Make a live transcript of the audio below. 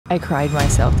I cried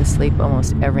myself to sleep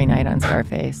almost every night on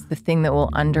Scarface. The thing that will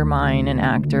undermine an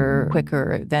actor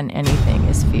quicker than anything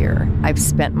is fear. I've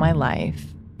spent my life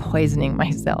poisoning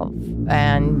myself,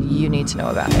 and you need to know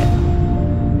about it.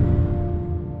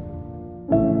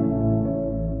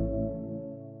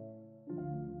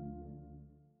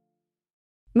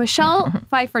 Michelle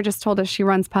Pfeiffer just told us she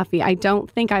runs Puffy. I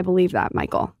don't think I believe that,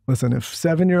 Michael. Listen, if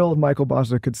 7-year-old Michael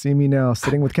Bosler could see me now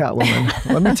sitting with Catwoman,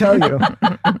 let me tell you,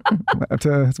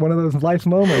 it's one of those life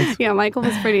moments. Yeah, Michael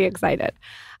was pretty excited.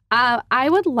 I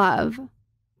would love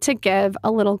to give a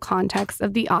little context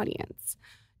of the audience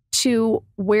to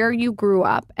where you grew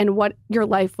up and what your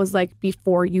life was like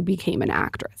before you became an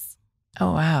actress.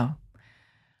 Oh, wow.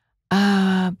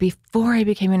 Before I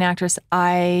became an actress,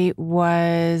 I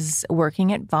was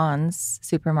working at Vaughn's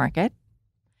supermarket.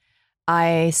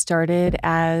 I started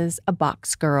as a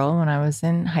box girl when I was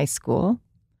in high school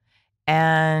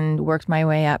and worked my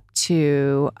way up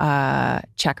to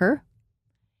checker.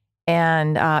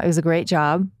 And it was a great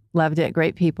job. Loved it.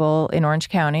 Great people in Orange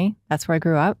County. That's where I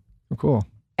grew up. Oh, cool.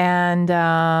 And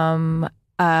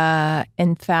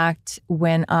in fact,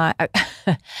 when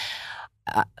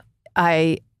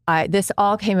this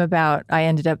all came about, I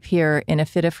ended up here in a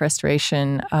fit of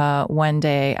frustration. One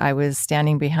day I was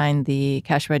standing behind the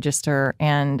cash register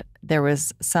and there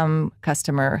was some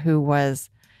customer who was,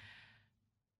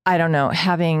 I don't know,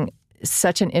 having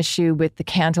such an issue with the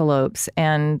cantaloupes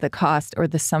and the cost or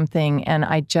the something. And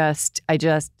I just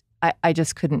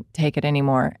couldn't take it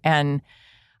anymore. And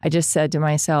I just said to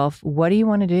myself, what do you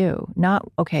want to do? Not,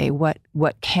 okay, what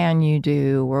can you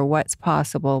do or what's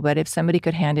possible? But if somebody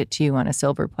could hand it to you on a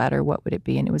silver platter, what would it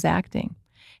be? And it was acting.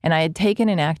 And I had taken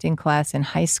an acting class in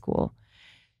high school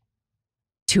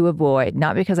to avoid,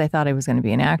 not because I thought I was going to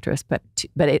be an actress, but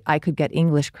I could get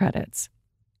English credits.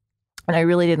 And I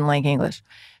really didn't like English.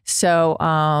 So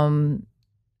I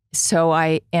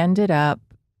ended up,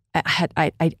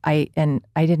 I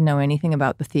didn't know anything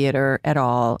about the theater at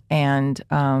all. And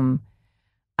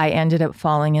I ended up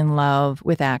falling in love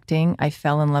with acting. I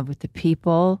fell in love with the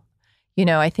people. You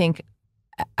know, I think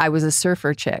I was a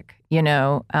surfer chick, you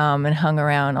know, and hung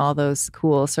around all those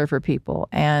cool surfer people.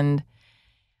 And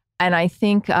I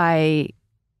think I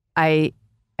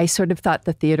sort of thought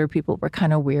the theater people were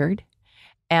kind of weird.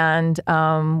 And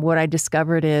what I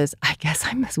discovered is, I guess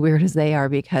I'm as weird as they are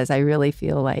because I really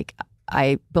feel like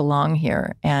I belong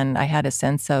here. And I had a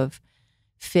sense of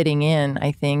fitting in,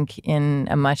 I think, in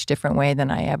a much different way than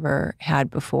I ever had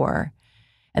before.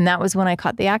 And that was when I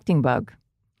caught the acting bug.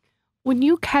 When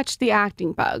you catch the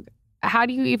acting bug, how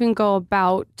do you even go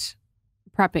about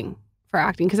prepping for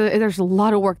acting? Because there's a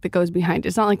lot of work that goes behind it.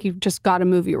 It's not like you've just got a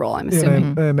movie role, I'm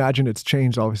assuming. I imagine it's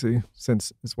changed, obviously,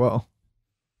 since as well.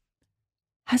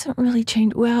 Hasn't really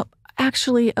changed. Well,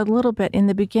 actually, a little bit. In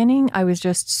the beginning, I was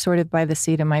just sort of by the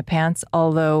seat of my pants,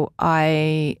 although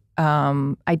I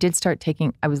did start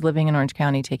taking, I was living in Orange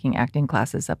County taking acting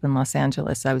classes up in Los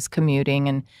Angeles. I was commuting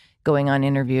and going on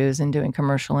interviews and doing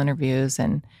commercial interviews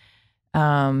and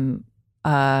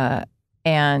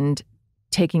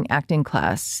taking acting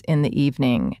class in the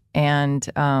evening. And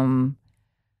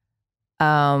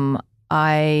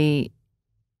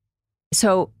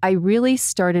so I really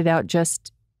started out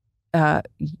just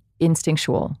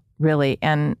instinctual, really.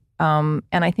 And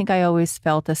I think I always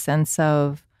felt a sense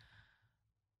of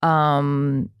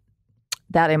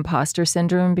that imposter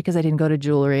syndrome because I didn't go to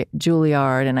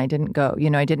Juilliard and I didn't go, you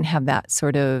know, I didn't have that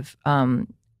sort of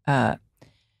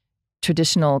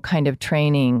traditional kind of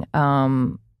training.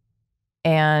 And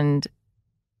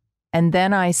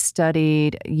then I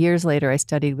studied, years later, I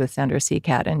studied with Sandra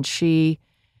Seacat, and she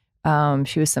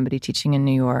was somebody teaching in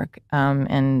New York.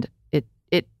 And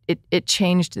it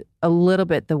changed a little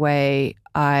bit the way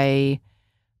I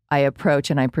approach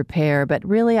and I prepare. But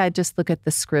really, I just look at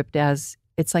the script as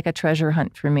it's like a treasure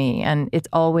hunt for me. And it's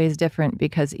always different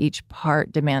because each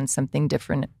part demands something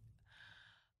different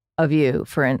of you.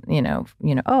 For, you know,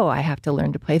 oh, I have to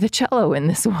learn to play the cello in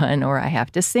this one, or I have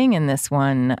to sing in this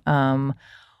one.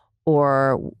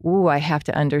 Or, ooh, I have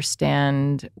to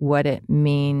understand what it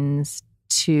means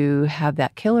to have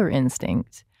that killer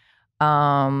instinct.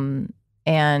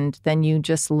 And then you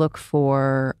just look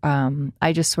for,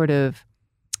 I just sort of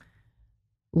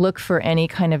look for any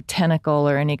kind of tentacle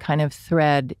or any kind of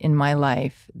thread in my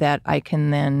life that I can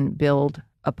then build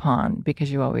upon,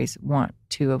 because you always want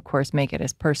to, of course, make it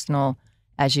as personal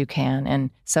as you can. And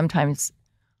sometimes,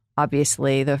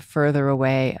 obviously, the further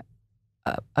away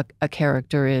a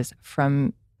character is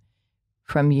from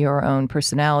your own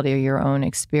personality or your own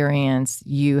experience,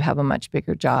 you have a much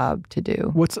bigger job to do.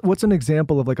 What's an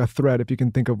example of like a thread, if you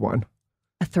can think of one?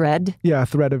 A thread? Yeah, a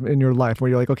thread in your life where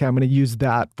you're like, okay, I'm going to use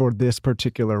that for this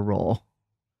particular role.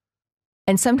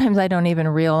 And sometimes I don't even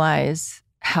realize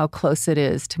how close it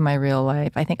is to my real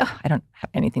life. I think, oh, I don't have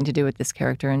anything to do with this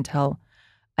character until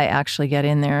I actually get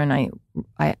in there and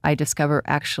I discover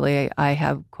actually I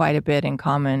have quite a bit in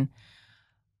common.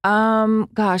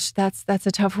 Gosh, that's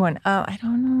a tough one. I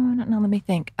don't know. Let me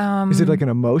think. Is it like an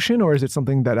emotion, or is it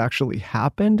something that actually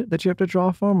happened that you have to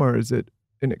draw from, or is it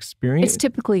an experience? It's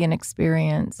typically an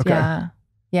experience. Okay. Yeah.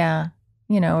 Yeah.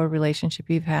 A relationship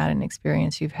you've had, an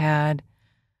experience you've had.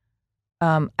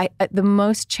 The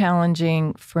most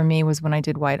challenging for me was when I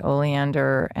did White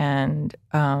Oleander, and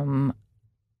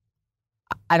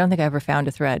I don't think I ever found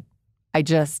a thread. I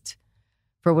just,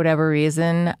 for whatever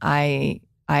reason, I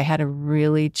had a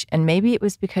really, and maybe it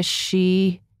was because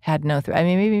she had no thread. I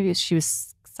mean, maybe she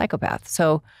was a psychopath.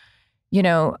 So,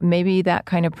 maybe that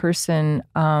kind of person,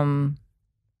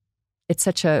 it's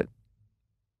such a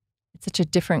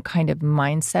different kind of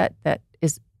mindset that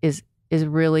is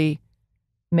really,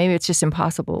 maybe it's just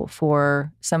impossible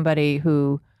for somebody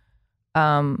who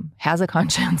has a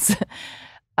conscience.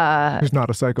 Who's not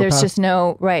a psychopath. There's just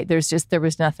no, right. There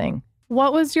was nothing.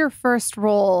 What was your first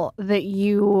role that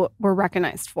you were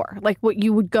recognized for? Like what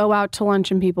you would go out to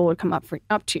lunch and people would come up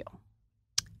to you?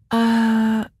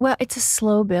 Well, it's a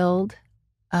slow build,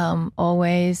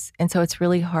 always. And so it's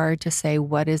really hard to say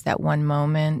what is that one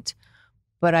moment.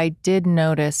 But I did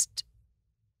notice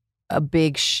a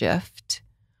big shift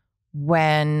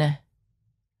when,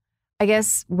 I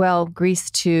guess,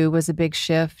 Grease 2 was a big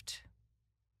shift.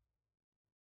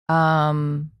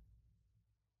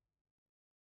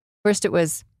 First it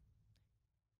was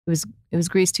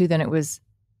Grease 2, then it was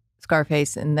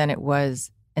Scarface, and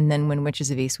then when Witches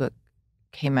of Eastwick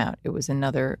came out, it was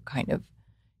another kind of,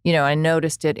 I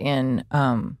noticed it in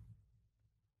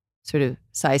sort of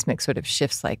seismic sort of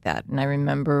shifts like that. And I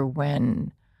remember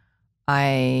when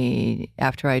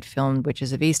after I'd filmed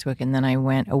Witches of Eastwick, and then I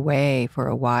went away for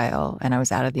a while, and I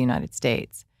was out of the United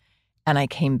States, and I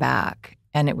came back,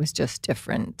 and it was just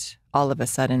different. All of a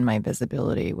sudden, my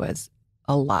visibility was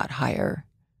a lot higher.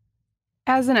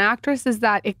 As an actress, is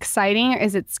that exciting?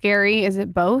 Is it scary? Is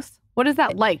it both? What is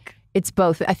that like? It's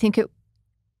both. I think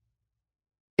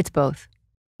it's both.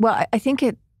 Well, I think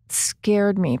it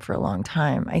scared me for a long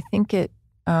time. I think it,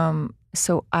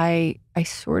 so I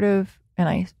sort of,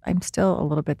 and I'm still a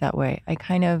little bit that way.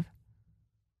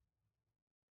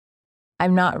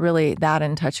 I'm not really that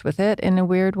in touch with it in a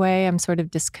weird way. I'm sort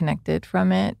of disconnected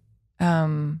from it.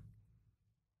 And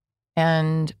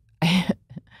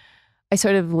I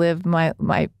sort of live my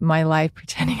life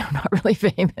pretending I'm not really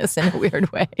famous in a weird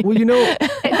way. Well,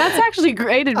 that's actually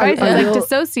great advice. I like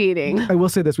dissociating. I will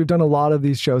say this: we've done a lot of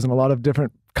these shows, and a lot of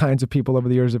different kinds of people over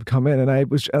the years have come in. And I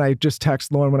just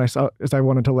texted Lauren when I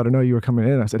wanted to let her know you were coming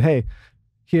in. I said, "Hey,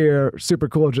 here, super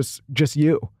cool, just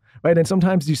you." Right. And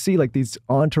sometimes you see like these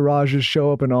entourages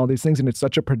show up and all these things, and it's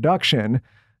such a production.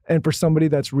 And for somebody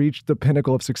that's reached the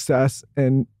pinnacle of success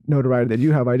and notoriety that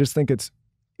you have, I just think it's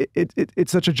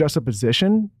such a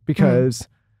juxtaposition because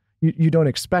you don't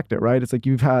expect it, right? It's like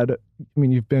you've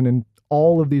been in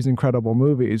all of these incredible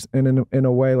movies, and in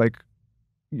a way, like,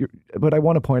 what I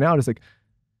want to point out is like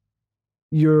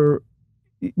you're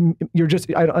just,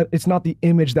 it's not the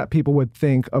image that people would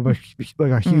think of a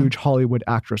huge Hollywood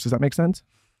actress. Does that make sense?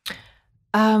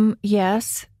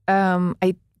 Yes.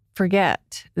 I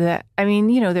forget that. I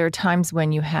mean, there are times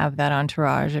when you have that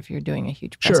entourage if you're doing a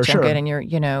huge press junket and you're,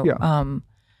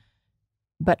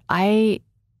 but when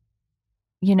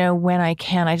I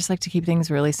can, I just like to keep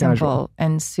things really simple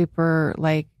and super,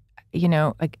 like,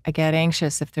 I get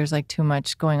anxious if there's like too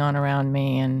much going on around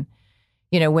me, and,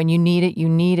 when you need it,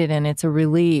 and it's a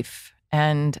relief.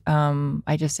 And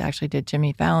I just actually did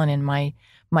Jimmy Fallon, and my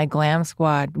glam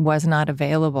squad was not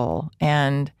available,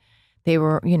 and they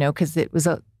were, because it was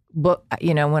a book,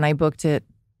 when I booked it,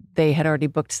 they had already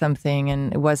booked something,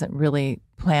 and it wasn't really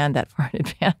planned that far in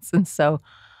advance. And so,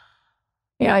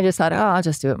 I just thought, I'll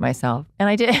just do it myself. And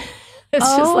I did.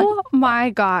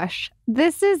 My gosh.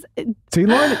 This is... See,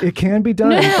 Lauren, it can be done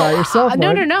by yourself,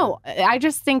 Lauren. No. I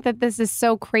just think that this is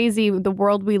so crazy, the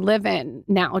world we live in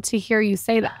now, to hear you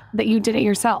say that you did it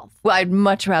yourself. Well, I'd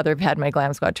much rather have had my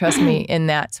glam squad, trust me, in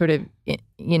that sort of,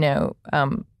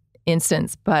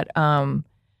 instance. But and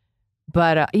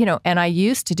I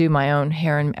used to do my own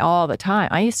hair and all the time.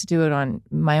 I used to do it on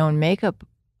my own makeup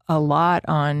a lot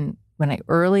when I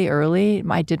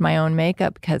I did my own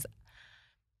makeup, because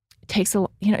it takes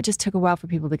it just took a while for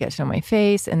people to get to know my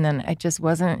face, and then I just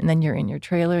wasn't, and then you're in your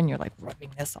trailer and you're like rubbing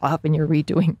this off and you're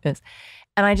redoing this.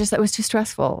 And it was too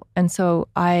stressful. And so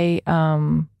I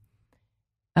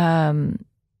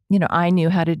I knew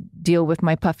how to deal with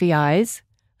my puffy eyes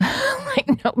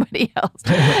like nobody else.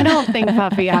 I don't think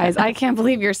puffy eyes. I can't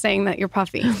believe you're saying that you're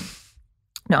puffy.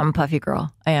 No, I'm a puffy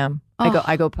girl. I am. Oh.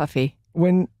 I go puffy.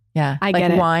 Yeah, I like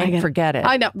get it. wine, I get it. forget it.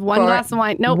 I know. One glass of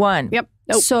wine. Nope. One. Yep.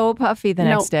 Nope. So puffy the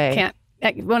next day.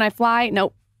 Can't. When I fly,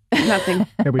 nope. Nothing.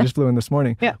 Yeah, we just flew in this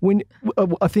morning. Yeah. When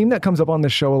a theme that comes up on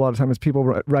this show a lot of times is people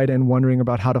write in wondering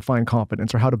about how to find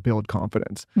confidence or how to build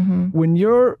confidence. Mm-hmm. When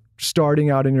you're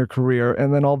starting out in your career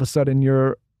and then all of a sudden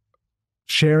you're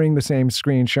sharing the same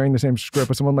screen, sharing the same script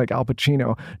with someone like Al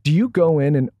Pacino, do you go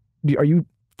in and are you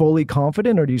fully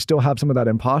confident, or do you still have some of that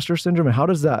imposter syndrome? And what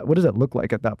does that look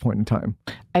like at that point in time?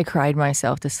 I cried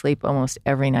myself to sleep almost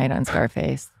every night on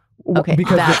Scarface. Okay,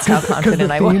 because that's how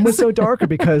confident I was. Because the theme was so dark, or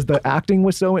because the acting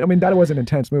was so... I mean, that was an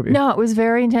intense movie. No, it was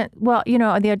very intense. Well, the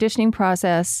auditioning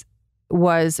process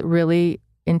was really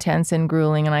intense and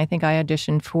grueling, and I think I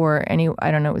auditioned for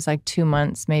I don't know, it was like 2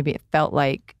 months, maybe. It felt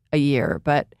like a year,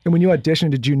 but... And when you auditioned,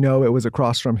 did you know it was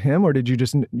across from him, or did you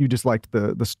just liked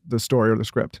the story or the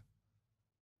script?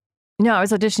 No, I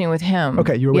was auditioning with him.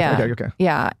 Okay, you were with him. Okay.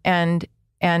 Yeah, and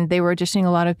they were auditioning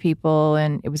a lot of people,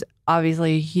 and it was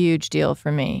obviously a huge deal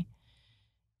for me.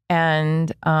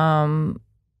 And I,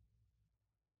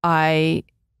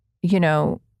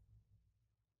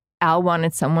 Al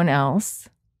wanted someone else.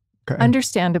 Okay.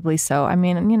 Understandably so. I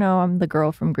mean, I'm the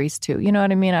girl from Grease too. You know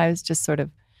what I mean? I was just sort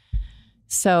of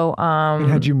so. And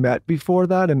had you met before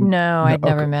that? No, I'd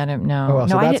never met him. No, oh, well,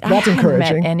 so no, that's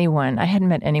encouraging. I hadn't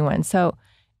met anyone. So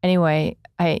anyway,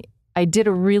 I did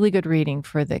a really good reading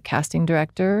for the casting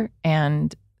director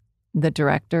and the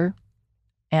director,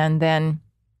 and then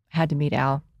had to meet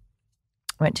Al.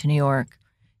 Went to New York.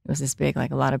 It was this big,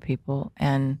 like a lot of people,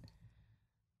 and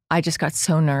I just got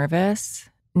so nervous.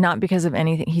 Not because of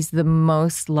anything. He's the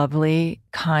most lovely,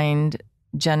 kind,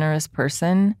 generous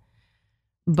person.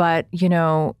 But,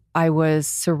 I was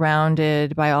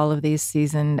surrounded by all of these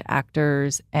seasoned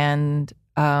actors, and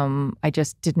I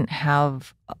just didn't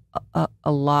have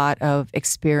a lot of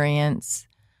experience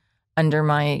under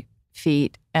my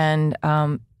feet. And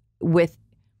and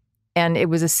it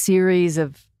was a series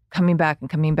of coming back,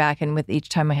 and with each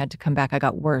time I had to come back, I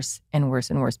got worse and worse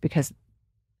and worse, because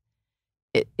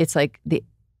it's like the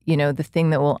thing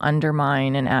that will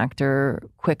undermine an actor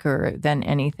quicker than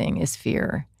anything is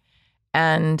fear.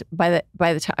 And by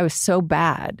the time I was so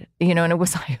bad, and I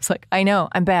was like, I know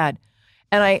I'm bad.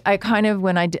 And I kind of,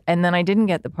 and then I didn't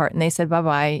get the part, and they said,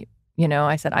 bye-bye.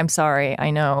 I said, I'm sorry. I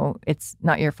know it's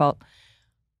not your fault.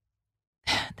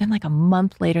 Then like a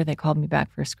month later, they called me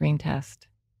back for a screen test.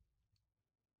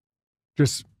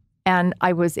 And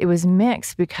it was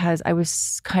mixed, because I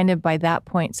was kind of by that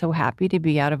point so happy to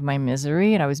be out of my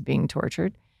misery, and I was being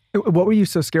tortured. What were you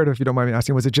so scared of, if you don't mind me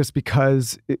asking? Was it just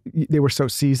because they were so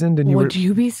seasoned and Would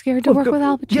you be scared to work with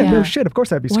Al Pacino? Yeah, no shit. Of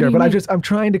course I'd be scared. But I'm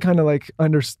trying to kind of like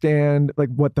understand like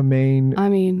what the main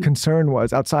concern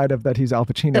was outside of that he's Al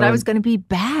Pacino. That I was going to be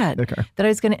bad. Okay. That I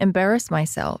was going to embarrass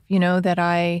myself. That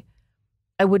I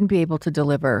wouldn't be able to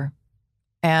deliver.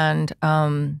 And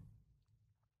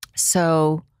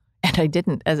so, and I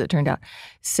didn't, as it turned out.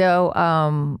 So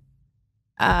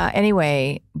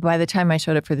anyway, by the time I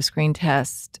showed up for the screen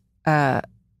test, I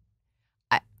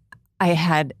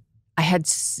had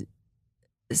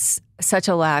such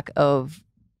a lack of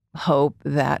hope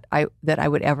that I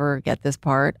would ever get this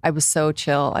part. I was so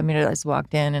chill. I mean, I just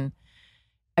walked in, and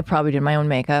I probably did my own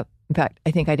makeup. In fact,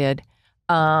 I think I did,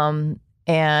 and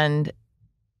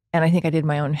I think I did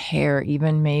my own hair,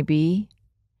 even maybe,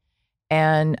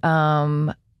 and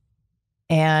all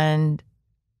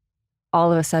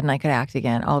of a sudden I could act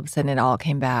again. All of a sudden it all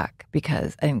came back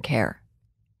because I didn't care.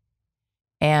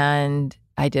 And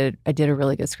I did a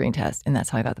really good screen test, and that's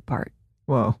how I got the part.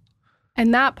 Wow.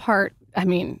 And that part, I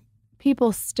mean,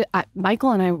 people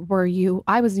Michael and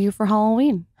I was you for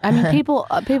Halloween. I mean, people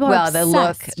are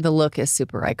obsessed. the look is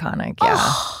super iconic. Yeah.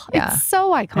 Oh, yeah. It's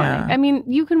so iconic. Yeah. I mean,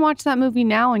 you can watch that movie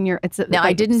now and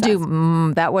I didn't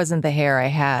do that wasn't the hair I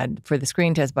had for the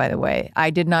screen test, by the way.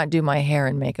 I did not do my hair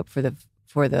and makeup for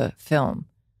the film.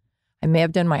 I may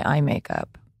have done my eye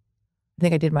makeup. I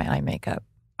think I did my eye makeup.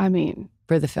 I mean,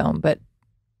 for the film, but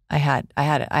I had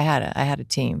a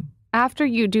team. After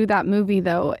you do that movie,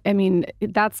 though, I mean,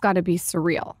 that's got to be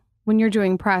surreal when you're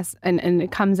doing press and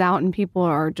it comes out and people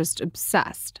are just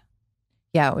obsessed.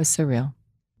 Yeah, it was surreal.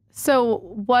 So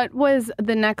what was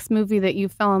the next movie that you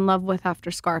fell in love with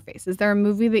after Scarface? Is there a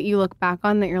movie that you look back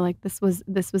on that you're like, this was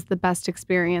the best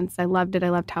experience. I loved it. I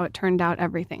loved how it turned out,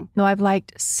 everything. No, I've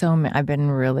liked so many. I've been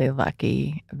really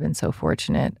lucky. I've been so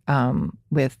fortunate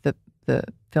with the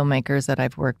filmmakers that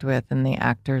I've worked with and the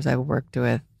actors I've worked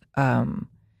with.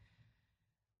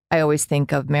 I always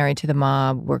think of Married to the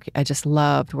Mob. I just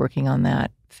loved working on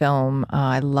that film.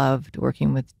 I loved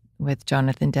working with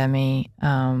Jonathan Demme.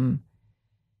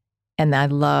 And I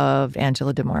loved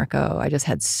Angela DeMarco. I just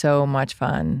had so much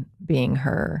fun being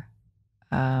her.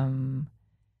 And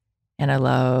I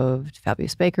loved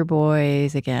Fabulous Baker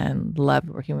Boys. Again, loved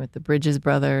working with the Bridges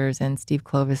brothers and Steve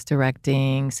Kloves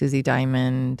directing. Susie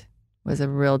Diamond was a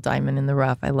real diamond in the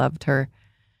rough. I loved her.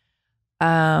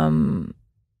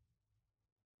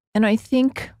 And I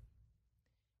think,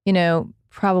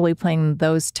 probably playing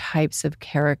those types of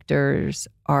characters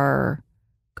are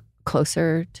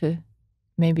closer to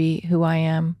maybe who I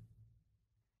am.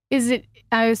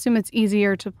 I assume it's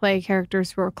easier to play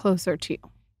characters who are closer to you.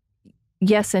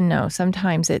 Yes and no.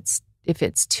 Sometimes if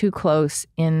it's too close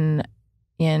in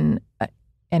an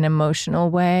emotional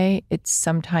way, it's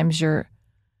sometimes your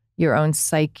own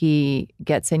psyche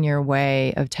gets in your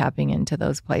way of tapping into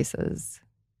those places.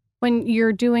 When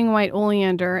you're doing White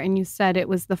Oleander and you said it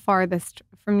was the farthest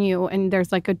from you and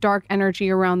there's like a dark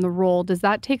energy around the role, does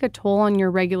that take a toll on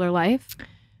your regular life?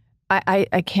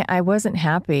 I wasn't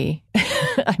happy.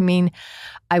 I mean,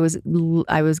 I was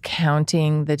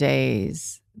counting the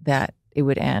days that it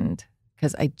would end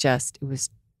because it was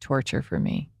torture for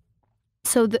me.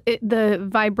 So the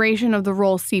vibration of the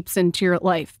role seeps into your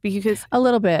life because a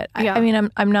little bit. Yeah. I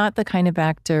mean, I'm not the kind of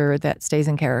actor that stays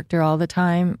in character all the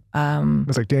time.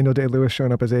 It's like Daniel Day-Lewis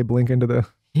showing up as Abe Lincoln to the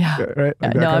right.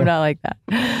 Like no, I'm not like that.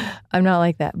 I'm not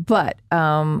like that. But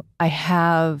my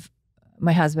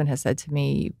husband has said to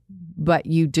me, but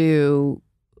you do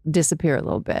disappear a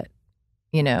little bit,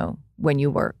 when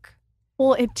you work.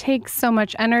 Well, it takes so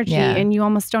much energy and you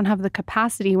almost don't have the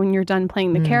capacity when you're done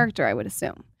playing the character, I would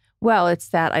assume. Well, it's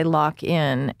that I lock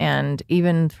in, and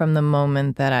even from the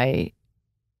moment that I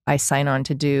sign on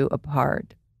to do a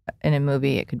part in a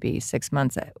movie, it could be 6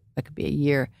 months, it could be a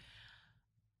year.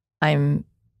 I'm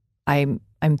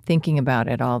thinking about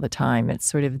it all the time. It's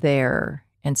sort of there.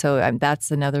 And so that's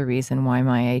another reason why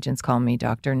my agents call me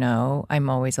Dr. No.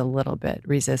 I'm always a little bit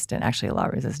resistant, actually a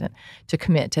lot resistant, to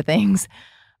commit to things.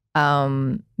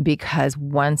 Because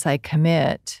once I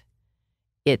commit,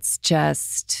 it's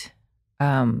just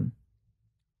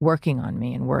working on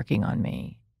me.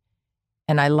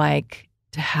 And I like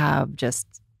to have just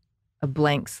a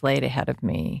blank slate ahead of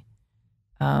me.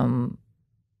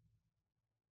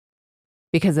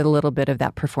 Because a little bit of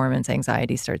that performance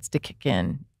anxiety starts to kick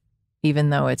in, even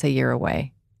though it's a year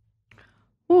away.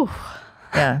 Ooh.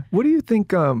 Yeah. What do you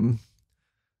think are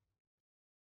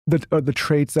the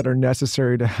traits that are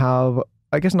necessary to have,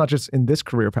 I guess not just in this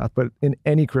career path, but in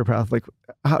any career path? Like,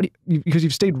 how do you, because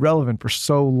you've stayed relevant for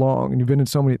so long and you've been in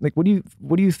so many, like, what do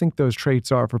you think those traits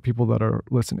are for people that are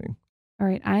listening? All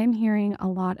right, I'm hearing a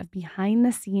lot of behind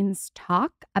the scenes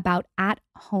talk about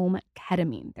at-home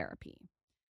ketamine therapy.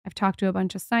 I've talked to a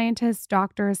bunch of scientists,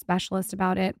 doctors, specialists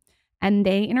about it, and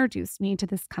they introduced me to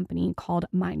this company called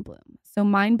MindBloom. So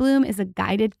MindBloom is a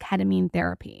guided ketamine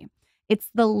therapy. It's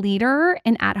the leader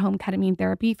in at-home ketamine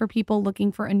therapy for people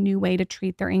looking for a new way to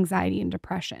treat their anxiety and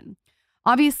depression.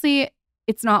 Obviously,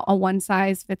 it's not a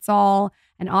one-size-fits-all,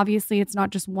 and obviously it's not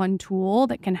just one tool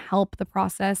that can help the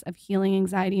process of healing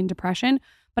anxiety and depression,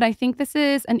 but I think this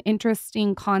is an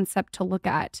interesting concept to look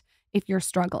at if you're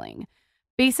struggling.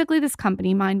 Basically, this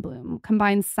company, MindBloom,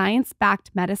 combines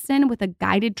science-backed medicine with a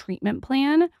guided treatment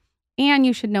plan, and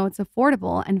you should know it's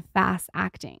affordable and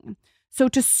fast-acting. So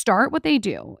to start, what they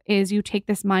do is you take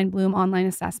this MindBloom online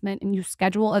assessment and you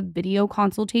schedule a video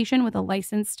consultation with a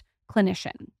licensed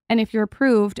clinician. And if you're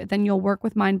approved, then you'll work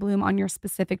with MindBloom on your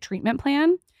specific treatment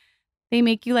plan. They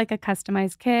make you like a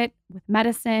customized kit with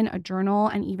medicine, a journal,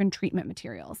 and even treatment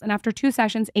materials. And after 2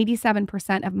 sessions,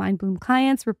 87% of MindBloom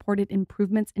clients reported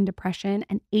improvements in depression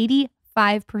and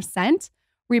 85%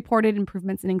 reported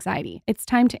improvements in anxiety. It's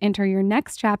time to enter your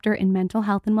next chapter in mental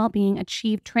health and well-being.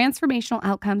 Achieve transformational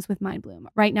outcomes with MindBloom.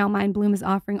 Right now, MindBloom is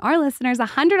offering our listeners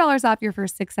 $100 off your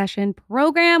first 6-session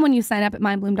program when you sign up at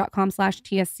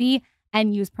mindbloom.com/TSC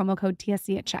and use promo code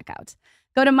TSC at checkout.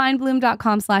 Go to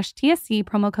mindbloom.com/TSC,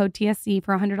 promo code TSC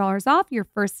for $100 off your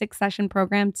first 6-session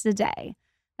program today.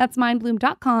 That's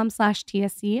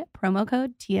mindbloom.com/TSC, promo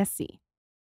code TSC.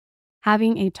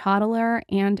 Having a toddler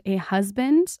and a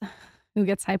husband who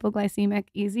gets hypoglycemic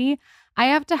easy, I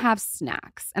have to have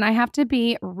snacks and I have to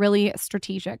be really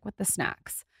strategic with the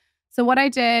snacks. So what I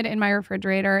did in my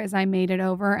refrigerator is I made it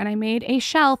over and I made a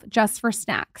shelf just for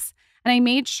snacks. And I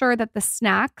made sure that the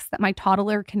snacks that my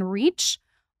toddler can reach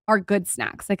are good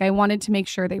snacks. Like I wanted to make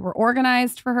sure they were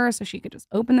organized for her so she could just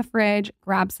open the fridge,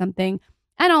 grab something.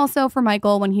 And also for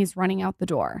Michael when he's running out the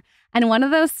door. And one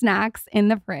of those snacks in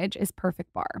the fridge is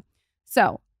Perfect Bar.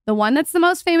 So The one that's the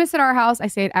most famous at our house, I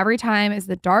say it every time, is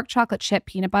the dark chocolate chip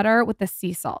peanut butter with the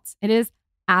sea salt. It is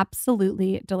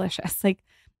absolutely delicious. Like,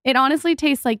 it honestly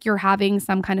tastes like you're having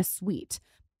some kind of sweet.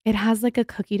 It has like a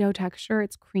cookie dough texture.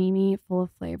 It's creamy, full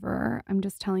of flavor. I'm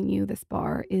just telling you, this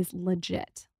bar is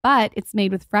legit. But it's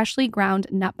made with freshly ground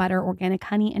nut butter, organic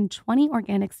honey, and 20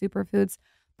 organic superfoods.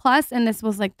 Plus, and this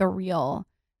was like the real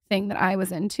thing that I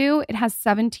was into, it has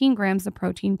 17 grams of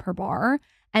protein per bar.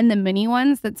 And the mini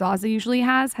ones that Zaza usually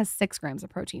has 6 grams of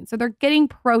protein. So they're getting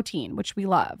protein, which we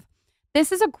love.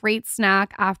 This is a great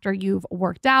snack after you've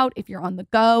worked out, if you're on the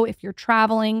go, if you're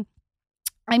traveling.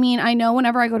 I mean, I know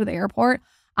whenever I go to the airport,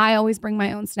 I always bring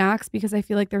my own snacks because I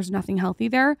feel like there's nothing healthy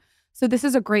there. So this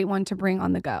is a great one to bring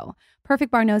on the go.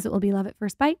 Perfect Bar knows it will be love at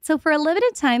first bite. So for a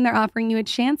limited time, they're offering you a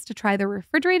chance to try their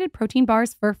refrigerated protein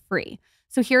bars for free.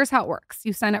 So here's how it works.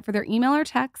 You sign up for their email or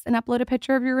text and upload a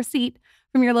picture of your receipt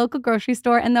from your local grocery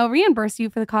store, and they'll reimburse you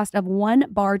for the cost of 1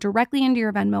 bar directly into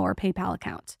your Venmo or PayPal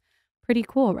account. Pretty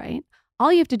cool, right?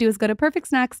 All you have to do is go to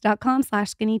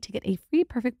perfectsnacks.com/skinny to get a free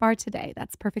Perfect Bar today.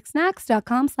 That's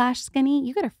perfectsnacks.com/skinny.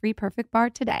 You get a free Perfect Bar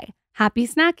today. Happy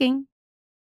snacking.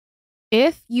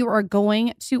 If you are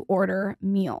going to order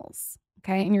meals,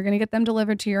 okay, and you're going to get them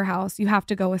delivered to your house, you have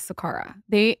to go with Sakara.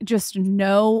 They just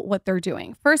know what they're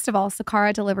doing. First of all,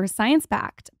 Sakara delivers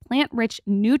science-backed, plant-rich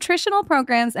nutritional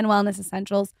programs and wellness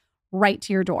essentials right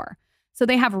to your door. So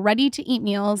they have ready-to-eat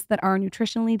meals that are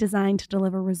nutritionally designed to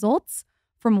deliver results,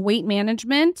 from weight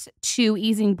management to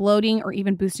easing bloating or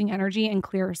even boosting energy and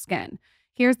clearer skin.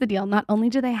 Here's the deal. Not only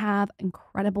do they have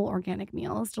incredible organic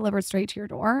meals delivered straight to your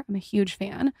door, I'm a huge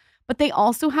fan, but they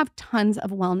also have tons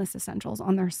of wellness essentials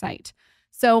on their site.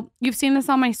 So you've seen this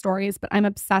on my stories, but I'm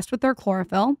obsessed with their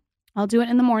chlorophyll. I'll do it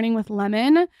in the morning with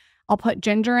lemon. I'll put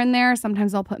ginger in there.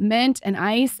 Sometimes I'll put mint and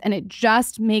ice, and it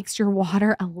just makes your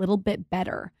water a little bit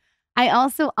better. I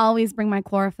also always bring my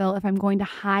chlorophyll if I'm going to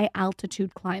high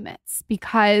altitude climates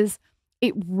because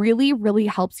it really, really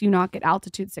helps you not get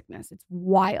altitude sickness. It's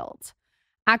wild.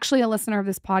 Actually, a listener of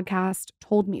this podcast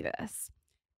told me this,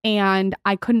 and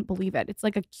I couldn't believe it. It's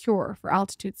like a cure for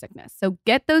altitude sickness. So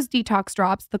get those detox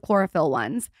drops, the chlorophyll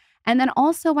ones. And then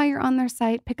also while you're on their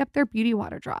site, pick up their beauty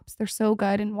water drops. They're so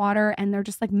good in water and they're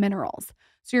just like minerals.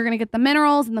 So you're going to get the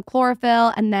minerals and the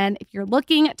chlorophyll. And then if you're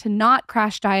looking to not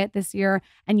crash diet this year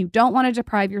and you don't want to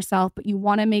deprive yourself, but you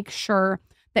want to make sure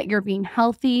that you're being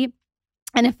healthy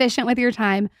and efficient with your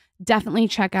time, definitely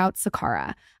check out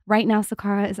Sakara. Right now,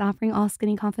 Sakara is offering all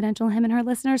Skinny Confidential, him and her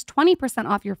listeners, 20%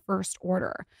 off your first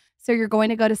order. So you're going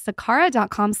to go to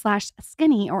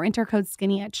sakara.com/skinny or enter code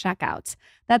skinny at checkout.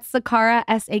 That's Sakara,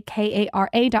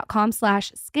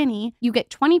 SAKARA.com/skinny. You get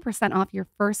 20% off your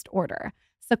first order.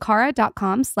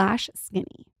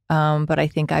 Sakara.com/skinny. But I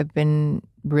think I've been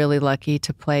really lucky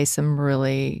to play some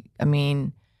really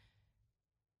iconic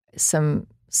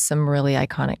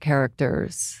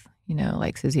characters, you know,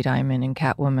 like Susie Diamond and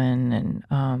Catwoman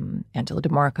and Angela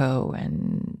DeMarco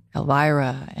and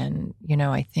Elvira. And, you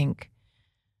know, I think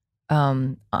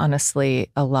honestly,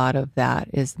 a lot of that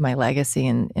is my legacy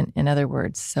in other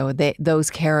words. So those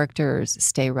characters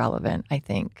stay relevant, I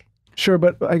think. Sure,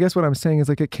 but I guess what I'm saying is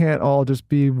like it can't all just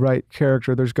be right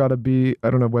character. There's got to be, I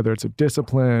don't know whether it's a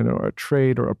discipline or a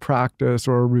trait or a practice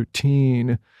or a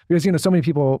routine. Because, you know, so many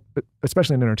people,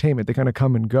 especially in entertainment, they kind of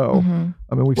come and go. Mm-hmm.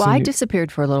 I mean, I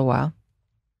disappeared for a little while.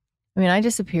 I mean, I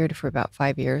disappeared for about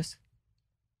 5 years.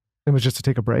 It was just to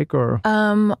take a break, or?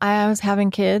 I was having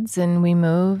kids and we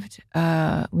moved.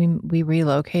 We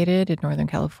relocated in Northern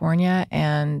California,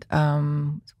 and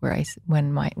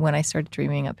when I started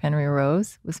dreaming up Henry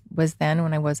Rose was then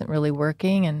when I wasn't really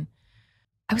working, and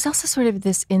I was also sort of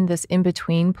in this in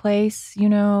between place. You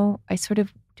know, I sort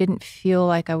of didn't feel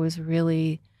like I was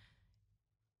really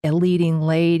a leading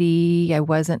lady. I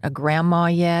wasn't a grandma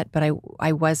yet, but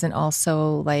I wasn't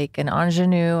also like an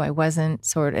ingenue. I wasn't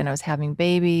and I was having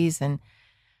babies and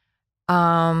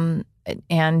relocating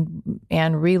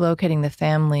the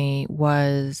family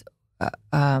was,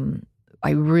 I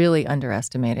really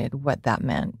underestimated what that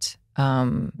meant.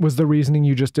 Was the reasoning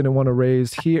you just didn't want to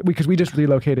raise here? Because we just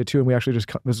relocated too, and we actually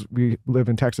we live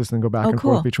in Texas and go back and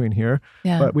forth between here.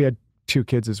 Yeah. But we had 2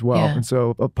 kids as well. Yeah. And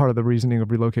so a part of the reasoning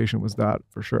of relocation was that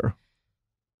for sure.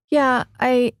 Yeah,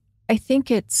 I think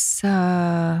it's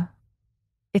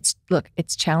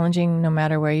challenging no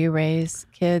matter where you raise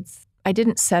kids. I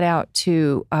didn't set out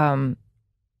to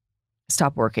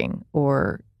stop working,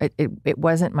 or it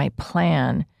wasn't my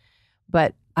plan,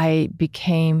 but I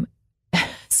became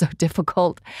so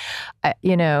difficult,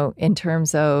 you know, in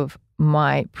terms of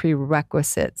my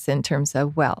prerequisites, in terms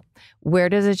of, well, where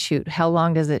does it shoot? How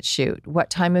long does it shoot? What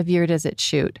time of year does it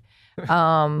shoot?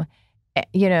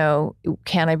 You know,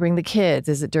 can I bring the kids?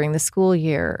 Is it during the school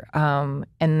year? And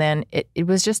then it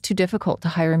was just too difficult to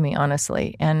hire me,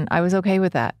 honestly. And I was okay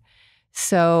with that.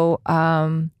 So,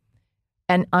 and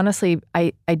honestly,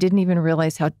 I didn't even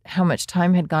realize how much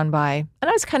time had gone by. And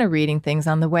I was kind of reading things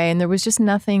on the way, and there was just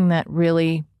nothing that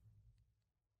really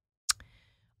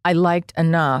I liked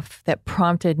enough that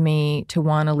prompted me to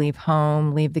want to leave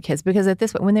home, leave the kids. Because at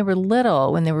this point, when they were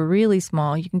little, when they were really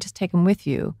small, you can just take them with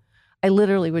you. I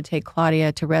literally would take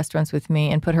Claudia to restaurants with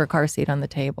me and put her car seat on the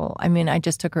table. I mean, I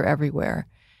just took her everywhere.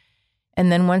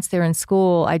 And then once they're in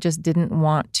school, I just didn't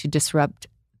want to disrupt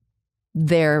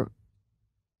their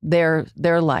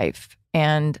life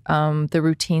and the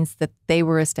routines that they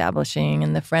were establishing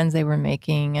and the friends they were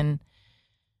making. And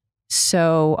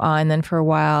so, and then for a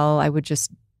while, I would just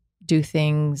do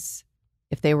things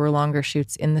if they were longer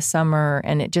shoots in the summer.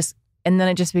 And then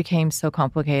it just became so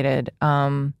complicated.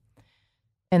 And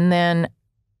then,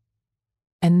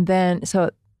 so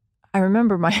I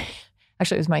remember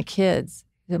actually it was my kids.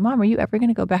 They said, Mom, are you ever going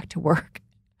to go back to work?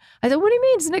 I said, what do you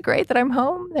mean? Isn't it great that I'm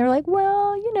home? They're like,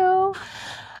 well, you know.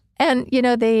 And, you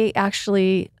know, they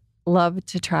actually love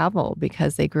to travel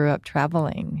because they grew up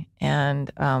traveling. And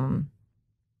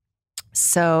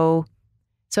so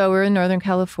we're in Northern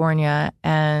California.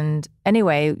 And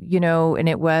anyway, you know, and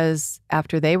it was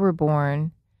after they were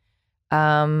born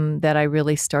that I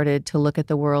really started to look at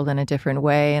the world in a different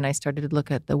way. And I started to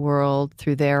look at the world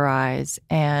through their eyes.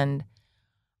 And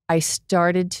I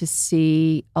started to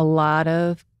see a lot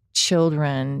of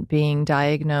children being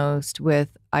diagnosed with,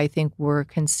 I think, were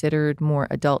considered more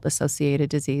adult-associated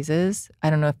diseases. I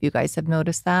don't know if you guys have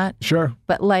noticed that. Sure.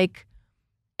 But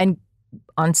and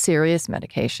on serious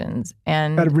medications.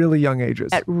 And at really young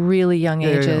ages. At really young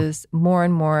ages, more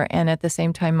and more. And at the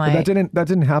same time, that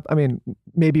didn't happen. I mean,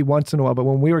 maybe once in a while, but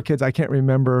when we were kids, I can't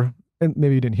remember, and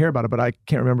maybe you didn't hear about it, but I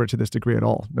can't remember it to this degree at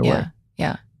all. No way.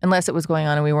 Yeah. Unless it was going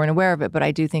on and we weren't aware of it. But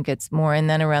I do think it's more. And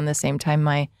then around the same time,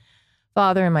 my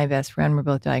father and my best friend were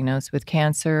both diagnosed with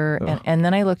cancer. And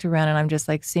then I looked around and I'm just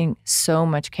like seeing so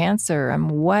much cancer.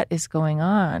 What is going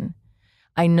on?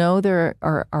 I know there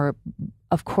are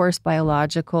of course,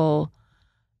 biological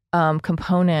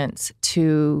components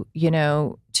to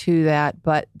that,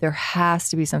 but there has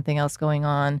to be something else going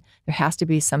on. There has to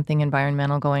be something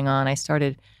environmental going on. I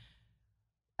started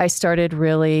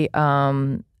really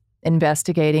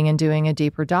investigating and doing a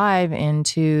deeper dive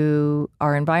into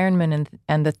our environment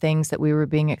and the things that we were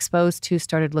being exposed to,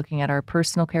 started looking at our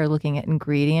personal care, looking at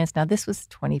ingredients. Now, this was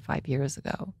 25 years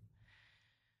ago.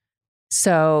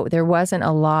 So there wasn't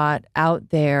a lot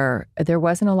out there. There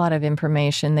wasn't a lot of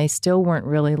information. They still weren't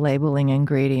really labeling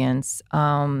ingredients.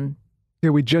 Yeah,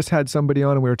 we just had somebody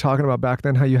on and we were talking about back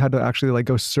then how you had to actually like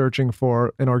go searching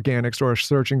for an organic store,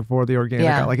 searching for the organic.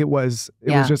 Yeah. Like it was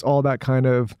just all that kind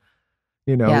of,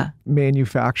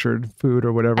 manufactured food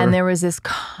or whatever. And there was this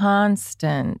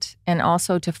constant, and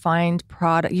also to find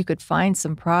product, you could find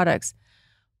some products,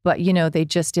 but they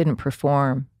just didn't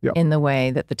perform in the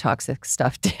way that the toxic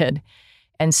stuff did.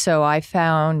 And so I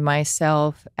found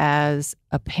myself as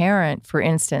a parent, for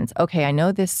instance, okay, I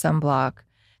know this sunblock,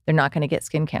 they're not going to get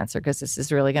skin cancer because this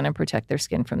is really going to protect their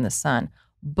skin from the sun.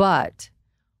 But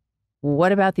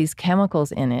what about these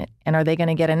chemicals in it? And are they going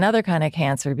to get another kind of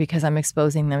cancer because I'm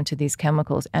exposing them to these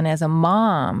chemicals? And as a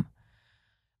mom,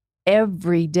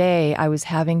 every day I was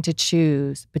having to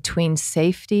choose between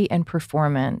safety and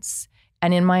performance.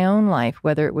 And in my own life,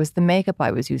 whether it was the makeup I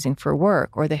was using for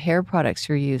work or the hair products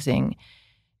you're using.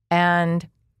 And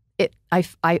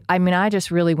I just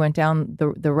really went down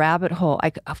the rabbit hole.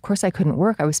 Of course, I couldn't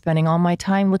work. I was spending all my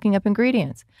time looking up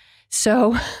ingredients.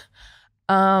 So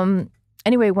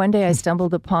anyway, one day I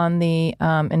stumbled upon the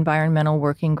Environmental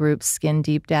Working Group's Skin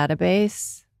Deep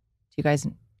database. Do you guys?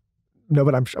 No,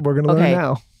 but we're going to learn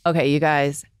now. Okay, you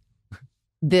guys,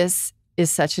 this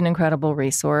is such an incredible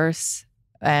resource.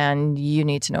 And you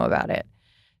need to know about it.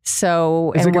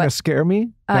 So, is it going to scare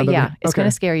me? Yeah, it's going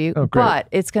to scare you. Oh, great. But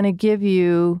it's going to give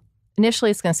you.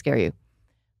 Initially, it's going to scare you,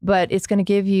 but it's going to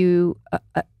give you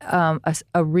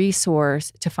a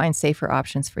resource to find safer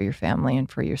options for your family and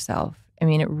for yourself. I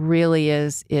mean, it really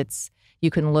is.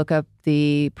 You can look up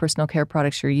the personal care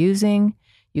products you're using.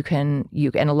 And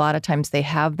a lot of times they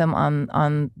have them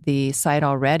on the site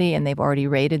already, and they've already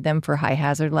rated them for high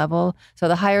hazard level. So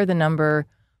the higher the number,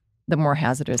 the more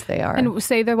hazardous they are. And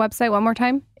say their website one more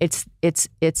time. It's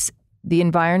the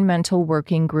Environmental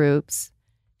Working Group's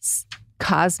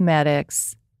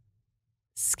Cosmetics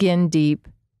Skin Deep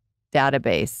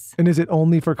database. And is it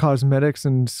only for cosmetics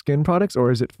and skin products,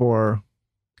 or is it for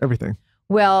everything?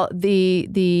 Well,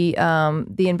 the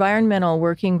environmental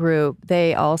working group,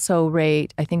 they also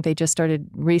rate, I think they just started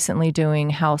recently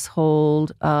doing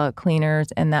household cleaners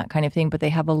and that kind of thing, but they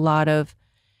have a lot of,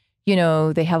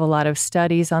 they have a lot of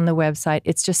studies on the website.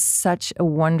 It's just such a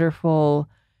wonderful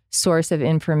source of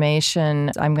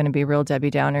information. I'm going to be real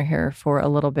Debbie Downer here for a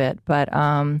little bit, but,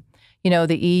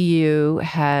 the EU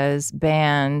has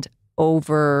banned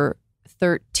over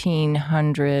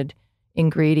 1,300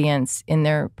 ingredients in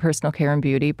their personal care and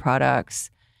beauty products.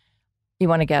 You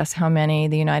want to guess how many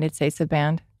the United States have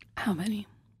banned? How many?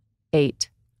 8.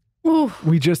 Ooh.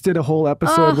 We just did a whole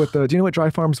episode with do you know what Dry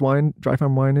Farm wine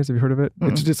is? Have you heard of it?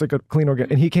 It's just like a clean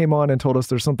organic. And he came on and told us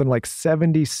there's something like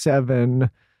 77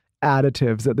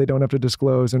 additives that they don't have to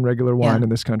disclose in regular wine in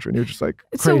this country. And you're just like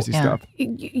crazy stuff.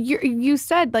 You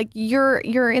said like you're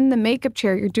in the makeup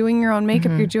chair, you're doing your own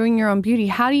makeup, you're doing your own beauty.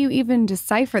 How do you even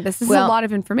decipher this? This is a lot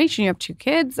of information. You have 2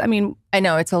 kids. I mean, I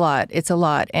know it's a lot. It's a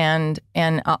lot. And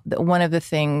one of the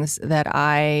things that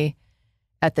I,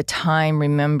 at the time,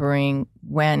 remembering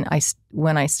when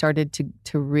I started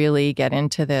to really get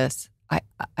into this,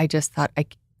 I just thought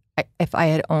if I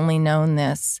had only known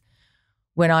this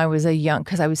when I was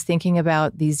because I was thinking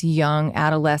about these young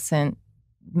adolescent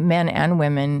men and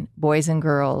women, boys and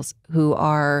girls, who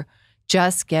are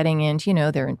just getting into,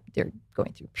 they're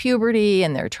going through puberty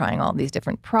and they're trying all these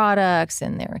different products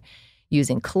and they're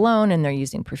using cologne and they're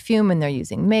using perfume and they're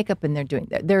using makeup and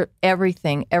they're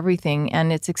everything.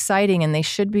 And it's exciting and they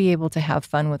should be able to have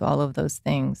fun with all of those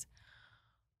things.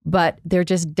 But they're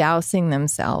just dousing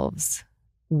themselves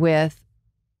with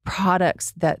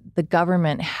products that the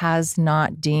government has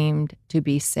not deemed to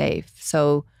be safe.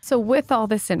 So with all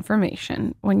this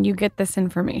information, when you get this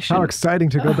information, how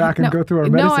exciting to go back and go through our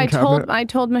medicine cabinet. I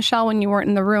told Michelle when you weren't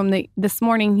in the room that this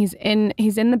morning he's in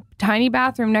the tiny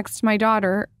bathroom next to my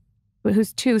daughter,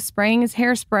 who's 2, spraying his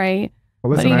hairspray.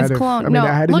 Well, listen, I had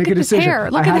to look at his hair.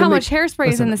 Look at how much hairspray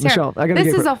is in this hair.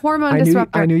 This is a hormone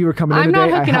disruptor. I knew you were coming in I'm today.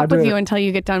 not hooking up with you until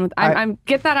you get done with.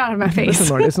 Get that out of my face. Listen,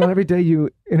 Lauren, it's not every day you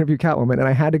interview Catwoman, and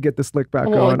I had to get the slick back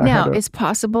going. Now, it's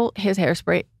possible his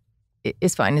hairspray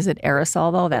is fine. Is it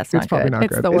aerosol though? That's not good. Probably not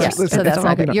good. It's the worst. Yes, so that's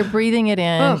not good. You're breathing it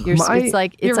in. It's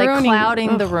like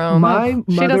clouding the room. My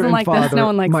she mother doesn't and like father, this. No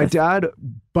one likes my this. dad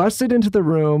busted into the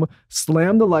room,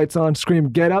 slammed the lights on,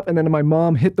 screamed, "Get up!" And then my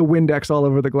mom hit the Windex all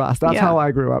over the glass. That's how I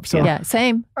grew up. So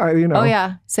same. Oh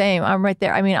yeah, same. I'm right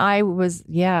there. I mean, I was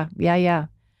I'm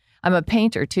a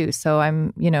painter too, so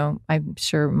I'm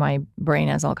sure my brain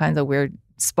has all kinds of weird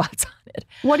spots on it.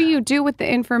 What do you do with the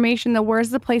information though? Where's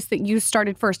the place that you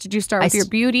started first? Did you start with your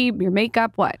beauty, your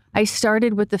makeup, what? I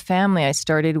started with the family. I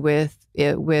started with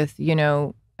I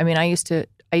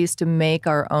used to make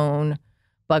our own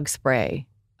bug spray.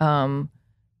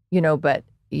 But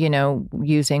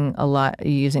using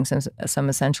some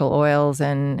essential oils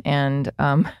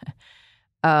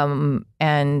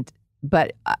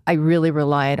but I really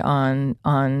relied on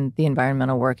the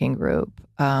environmental working group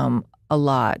a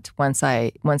lot once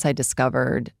I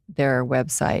discovered their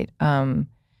website.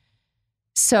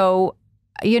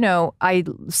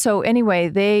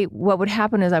 What would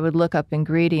happen is I would look up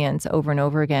ingredients over and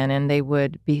over again, and they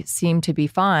would seem to be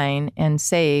fine and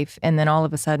safe, and then all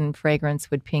of a sudden, fragrance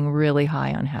would ping really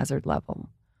high on hazard level.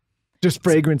 Just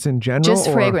fragrance in general? Just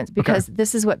fragrance, because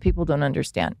this is what people don't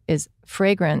understand, is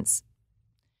fragrance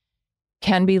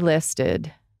can be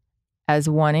listed as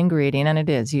one ingredient, and it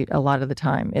is a lot of the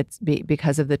time. It's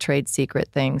because of the trade secret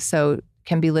thing. So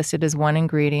can be listed as one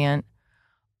ingredient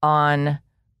on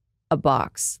a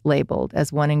box labeled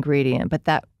as one ingredient. But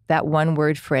that one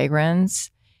word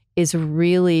fragrance is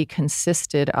really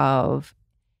consisted of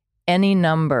any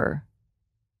number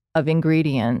of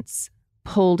ingredients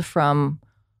pulled from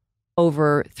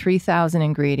over 3,000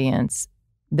 ingredients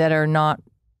that are not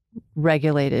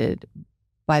regulated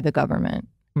by the government.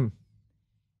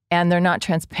 And they're not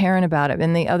transparent about it.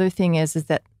 And the other thing is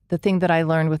that the thing that I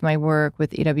learned with my work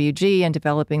with EWG and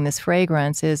developing this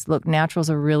fragrance is, look, naturals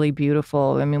are really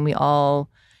beautiful. I mean, we all,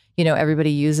 everybody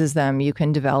uses them. You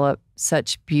can develop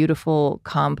such beautiful,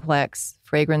 complex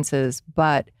fragrances,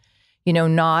 but,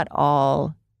 not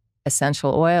all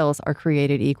essential oils are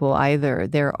created equal either.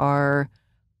 There are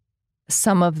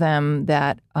some of them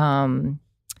that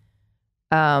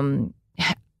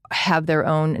have their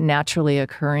own naturally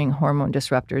occurring hormone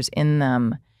disruptors in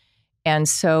them. And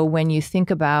so when you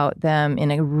think about them in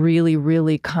a really,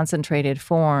 really concentrated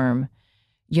form,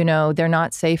 they're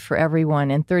not safe for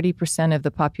everyone. And 30% of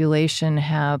the population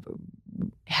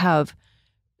have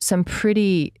some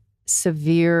pretty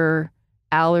severe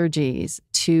allergies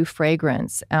to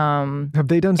fragrance. Have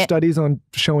they done studies on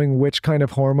showing which kind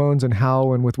of hormones and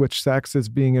how and with which sex is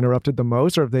being interrupted the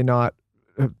most, or have they not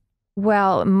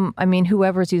Well, I mean,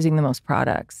 whoever's using the most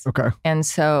products. Okay. And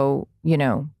so,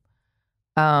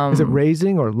 Is it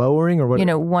raising or lowering or what?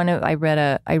 I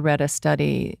read a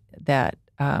study that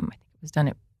I think it was done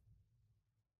at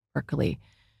Berkeley,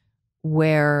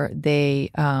 where they're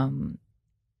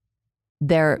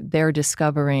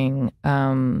discovering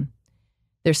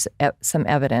there's some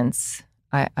evidence,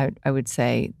 I would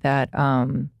say, that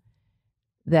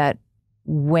that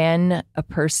when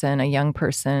a young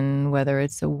person, whether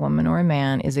it's a woman or a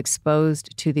man, is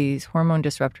exposed to these hormone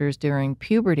disruptors during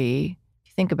puberty, if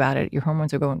you think about it, your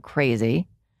hormones are going crazy.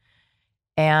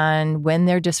 And when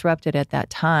they're disrupted at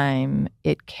that time,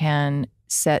 it can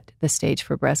set the stage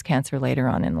for breast cancer later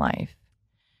on in life.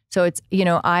 So it's,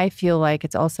 I feel like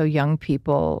it's also young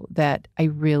people that I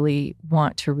really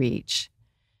want to reach.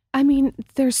 I mean,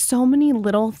 there's so many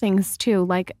little things too.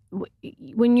 Like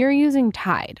when you're using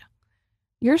Tide,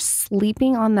 you're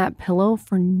sleeping on that pillow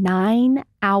for 9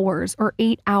 hours or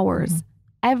 8 hours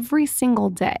every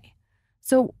single day.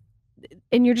 So,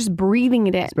 and you're just breathing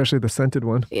it in. Especially the scented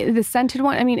one. The scented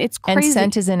one. I mean, it's crazy. And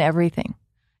scent is in everything.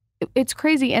 It's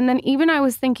crazy. And then even I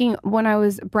was thinking when I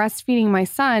was breastfeeding my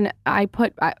son, I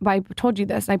told you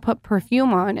this, I put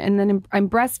perfume on and then I'm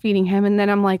breastfeeding him. And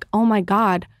then I'm like, oh my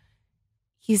God,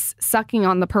 he's sucking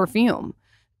on the perfume.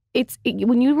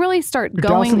 When you really start You're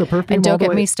going. the perfume And don't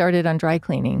get me started on dry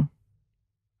cleaning.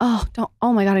 Oh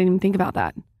my God, I didn't even think about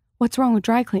that. What's wrong with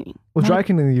dry cleaning? Well, dry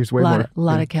cleaning they use way more. A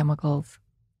lot of chemicals.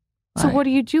 So what do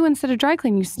you do instead of dry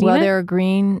cleaning? You steam Well, it? there are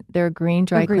green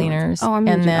dry cleaners. Oh, I'm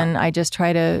and then I just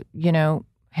try to,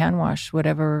 hand wash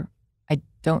whatever. I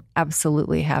don't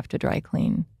absolutely have to dry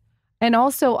clean. And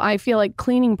also, I feel like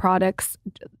cleaning products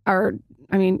are,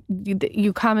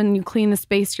 you come and you clean the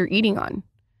space you're eating on.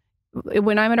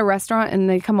 When I'm at a restaurant and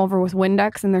they come over with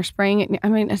Windex and they're spraying it,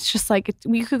 it's just like,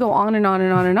 you could go on and on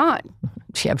and on and on.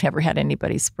 Gee, I've never had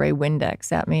anybody spray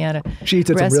Windex at me at a She eats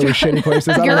at some really shitty places.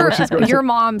 I don't know where she's going. Your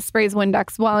mom sprays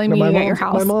Windex while I'm eating at your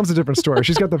house. My mom's a different story.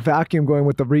 She's got the vacuum going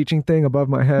with the reaching thing above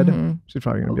my head. Mm-hmm. She's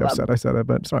probably going to be upset I said it,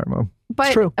 but sorry, Mom. But,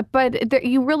 it's true. But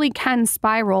you really can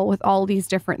spiral with all these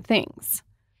different things.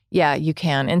 Yeah, you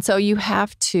can. And so you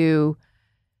have to,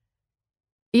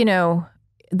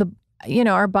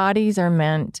 our bodies are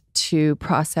meant to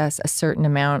process a certain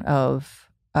amount of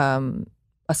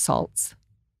assaults.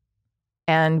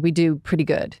 And we do pretty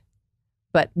good.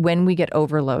 But when we get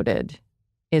overloaded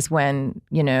is when,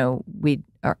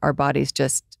 our bodies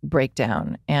just break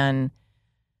down. And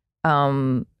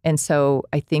so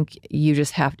I think you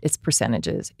just it's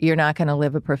percentages. You're not going to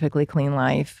live a perfectly clean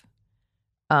life.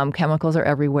 Chemicals are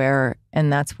everywhere.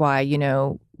 And that's why,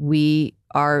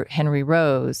 our Henry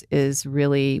Rose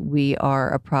we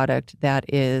are a product that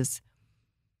is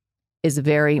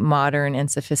very modern and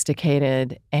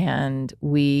sophisticated, and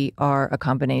we are a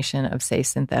combination of safe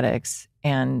synthetics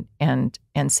and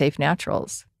safe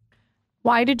naturals.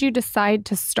 Why did you decide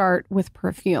to start with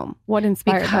perfume? What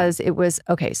inspired Because that? It was,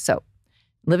 okay, so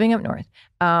living up north,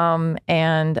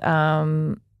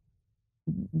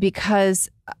 because,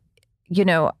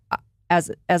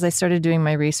 as I started doing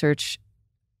my research,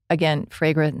 again,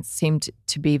 fragrance seemed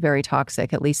to be very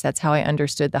toxic. At least that's how I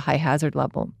understood the high hazard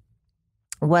level.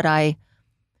 What I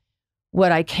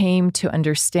came to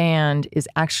understand is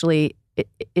actually,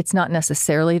 it's not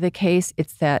necessarily the case.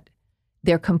 It's that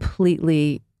they're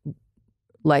completely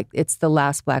it's the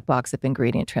last black box of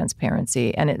ingredient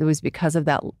transparency. And it was because of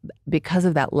that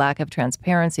lack of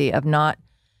transparency and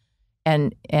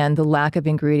the lack of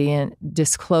ingredient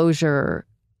disclosure,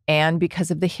 and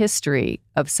because of the history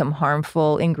of some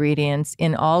harmful ingredients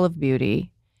in all of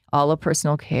beauty, all of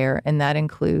personal care. And that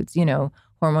includes,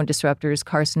 hormone disruptors,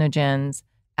 carcinogens,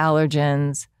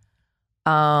 allergens,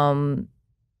 and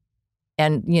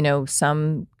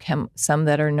some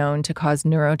that are known to cause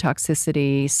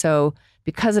neurotoxicity. So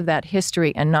because of that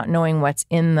history and not knowing what's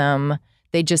in them,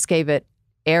 they just gave it,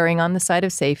 erring on the side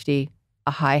of safety,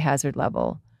 a high hazard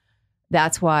level.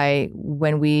 That's why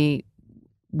when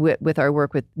with our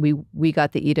work we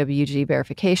got the EWG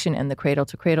verification and the cradle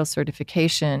to cradle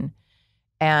certification,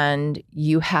 and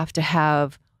you have to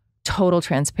have total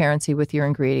transparency with your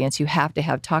ingredients. You have to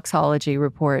have toxology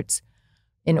reports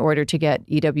in order to get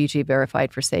EWG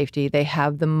verified for safety. They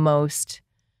have the most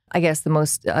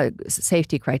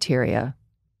safety criteria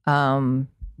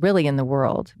really in the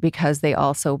world, because they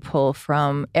also pull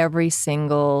from every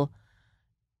single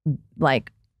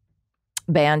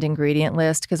banned ingredient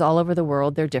list, because all over the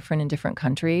world they're different in different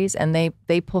countries, and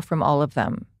they pull from all of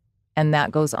them, and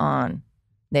that goes on.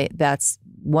 That's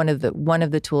one of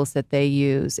the tools that they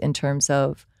use in terms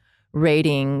of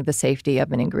rating the safety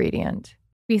of an ingredient.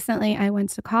 Recently, I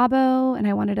went to Cabo and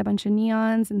I wanted a bunch of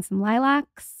neons and some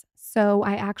lilacs. So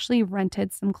I actually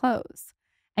rented some clothes,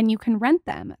 and you can rent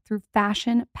them through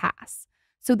Fashion Pass.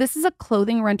 So this is a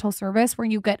clothing rental service where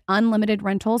you get unlimited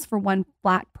rentals for one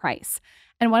flat price.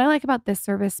 And what I like about this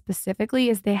service specifically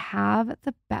is they have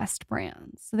the best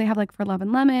brands. So they have like For Love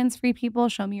and Lemons, Free People,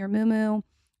 Show Me Your Muumuu,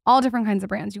 all different kinds of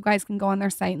brands. You guys can go on their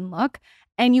site and look,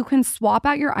 and you can swap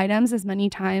out your items as many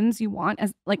times you want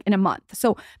as like in a month.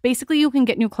 So basically you can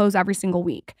get new clothes every single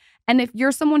week. And if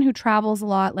you're someone who travels a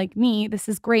lot like me, this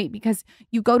is great because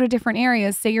you go to different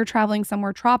areas. Say you're traveling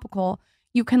somewhere tropical,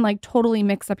 you can like totally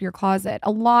mix up your closet.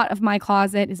 A lot of my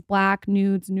closet is black,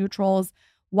 nudes, neutrals,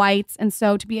 whites. And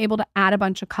so to be able to add a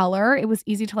bunch of color, it was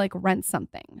easy to like rent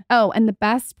something. Oh, and the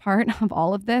best part of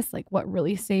all of this, like what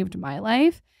really saved my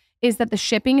life, is that the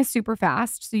shipping is super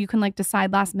fast. So you can like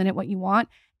decide last minute what you want.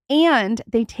 And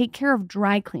they take care of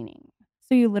dry cleaning.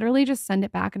 So you literally just send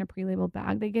it back in a pre-labeled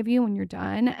bag they give you when you're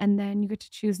done. And then you get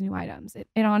to choose new items. It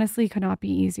honestly could not be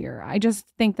easier. I just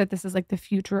think that this is like the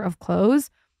future of clothes,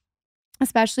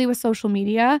 especially with social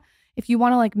media. If you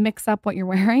want to like mix up what you're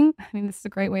wearing, I mean, this is a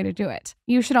great way to do it.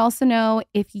 You should also know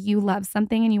if you love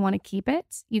something and you want to keep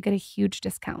it, you get a huge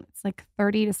discount. It's like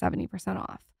 30 to 70%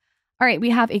 off. All right, we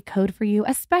have a code for you,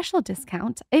 a special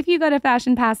discount. If you go to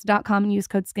fashionpass.com and use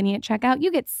code SKINNY at checkout, you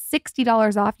get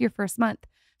 $60 off your first month.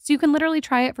 So you can literally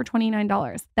try it for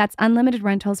 $29. That's unlimited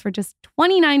rentals for just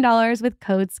 $29 with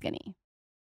code SKINNY.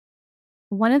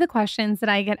 One of the questions that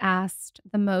I get asked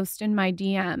the most in my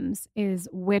DMs is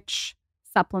which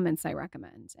supplements I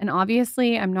recommend. And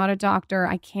obviously, I'm not a doctor.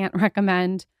 I can't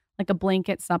recommend like a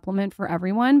blanket supplement for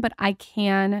everyone, but I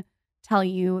can tell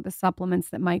you the supplements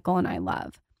that Michael and I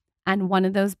love. And one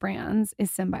of those brands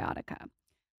is Symbiotica.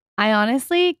 I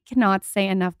honestly cannot say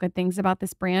enough good things about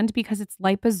this brand because it's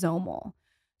liposomal.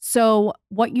 So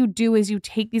what you do is you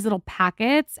take these little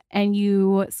packets and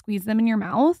you squeeze them in your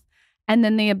mouth, and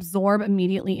then they absorb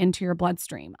immediately into your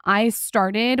bloodstream. I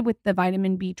started with the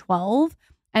vitamin B12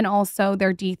 and also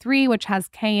their D3, which has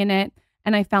K in it,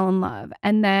 and I fell in love.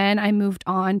 And then I moved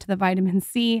on to the vitamin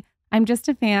C. I'm just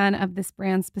a fan of this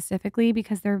brand specifically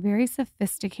because they're very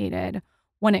sophisticated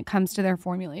when it comes to their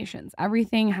formulations.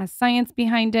 Everything has science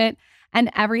behind it,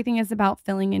 and everything is about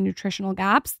filling in nutritional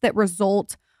gaps that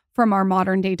result from our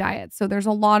modern day diet. So there's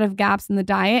a lot of gaps in the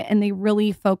diet, and they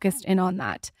really focused in on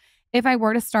that. If I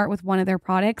were to start with one of their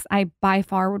products, I by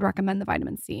far would recommend the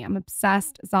vitamin C. I'm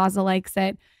obsessed. Zaza likes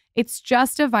it. It's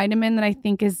just a vitamin that I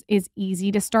think is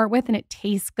easy to start with, and it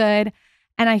tastes good.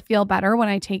 And I feel better when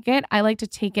I take it. I like to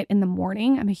take it in the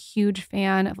morning. I'm a huge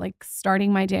fan of like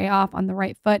starting my day off on the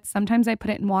right foot. Sometimes I put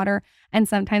it in water, and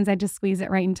sometimes I just squeeze it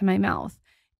right into my mouth.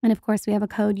 And of course, we have a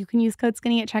code. You can use code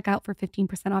SKINNY at checkout for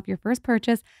 15% off your first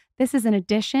purchase. This is in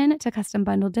addition to custom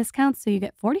bundle discounts, so you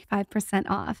get 45%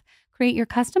 off. Create your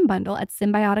custom bundle at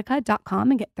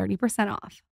symbiotica.com and get 30%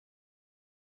 off.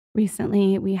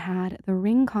 Recently, we had the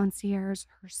ring concierge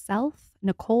herself,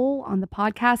 Nicole, on the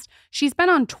podcast. She's been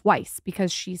on twice because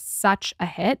she's such a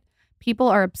hit. People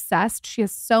are obsessed. She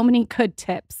has so many good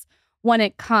tips when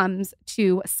it comes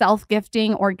to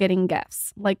self-gifting or getting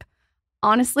gifts. Like,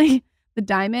 honestly, the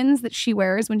diamonds that she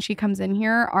wears when she comes in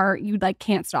here are, you like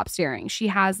can't stop staring. She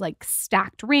has like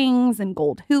stacked rings and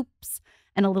gold hoops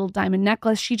and a little diamond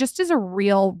necklace. She just is a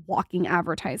real walking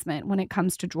advertisement when it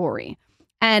comes to jewelry.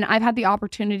 And I've had the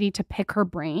opportunity to pick her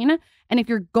brain. And if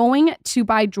you're going to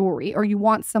buy jewelry or you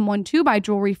want someone to buy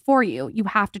jewelry for you, you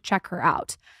have to check her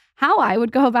out. How I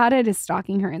would go about it is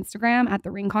stalking her Instagram at the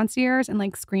ring concierge and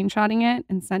like screenshotting it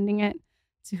and sending it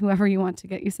to whoever you want to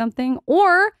get you something,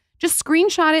 or just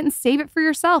screenshot it and save it for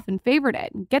yourself and favorite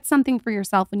it and get something for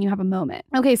yourself when you have a moment.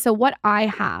 Okay, so what I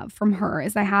have from her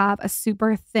is I have a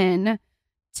super thin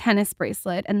tennis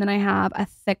bracelet, and then I have a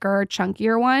thicker,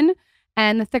 chunkier one.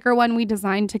 And the thicker one we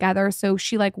designed together. So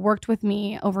she like worked with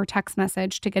me over text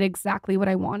message to get exactly what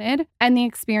I wanted. And the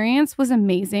experience was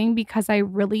amazing because I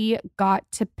really got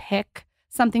to pick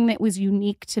something that was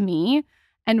unique to me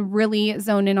and really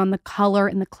zone in on the color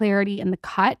and the clarity and the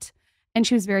cut. And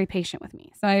she was very patient with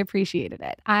me. So I appreciated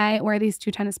it. I wear these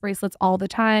 2 tennis bracelets all the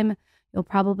time. You'll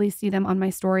probably see them on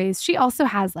my stories. She also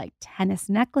has like tennis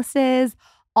necklaces,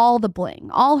 all the bling,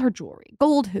 all her jewelry,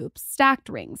 gold hoops, stacked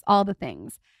rings, all the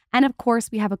things. And of course,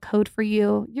 we have a code for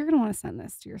you. You're going to want to send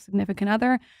this to your significant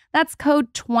other. That's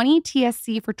code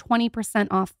 20TSC for 20%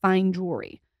 off fine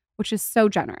jewelry, which is so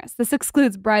generous. This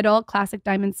excludes bridal, classic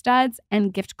diamond studs,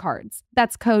 and gift cards.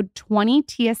 That's code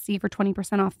 20TSC for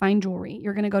 20% off fine jewelry.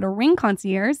 You're going to go to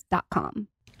ringconcierge.com.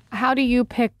 How do you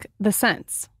pick the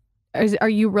scents? Are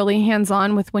you really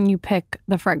hands-on with when you pick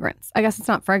the fragrance? I guess it's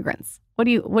not fragrance. What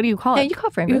do you call it? Yeah, you call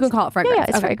it fragrance. You can call it fragrance. Yeah,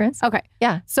 it's okay. fragrance. Okay.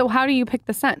 Yeah. So how do you pick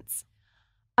the scents?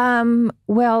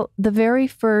 Well, the very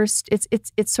first,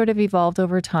 it's sort of evolved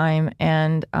over time,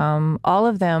 and all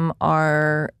of them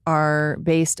are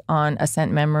based on a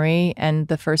scent memory. And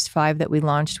the first 5 that we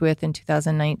launched with in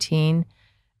 2019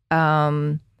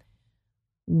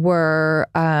 were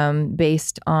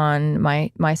based on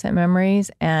my scent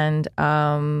memories, and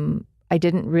I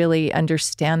didn't really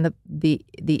understand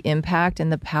the impact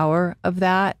and the power of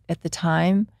that at the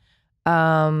time.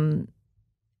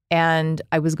 And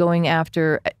I was going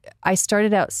after, I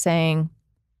started out saying,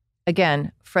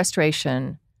 again,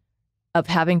 frustration of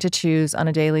having to choose on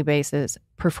a daily basis,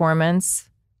 performance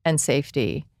and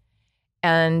safety.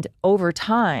 And over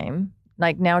time,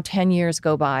 like now 10 years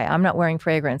go by, I'm not wearing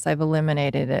fragrance. I've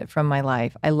eliminated it from my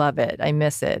life. I love it. I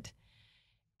miss it.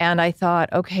 And I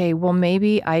thought, okay, well,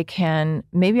 maybe I can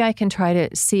try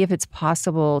to see if it's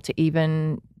possible to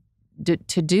even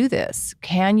to do this.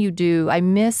 Can you do, I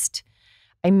missed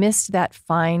that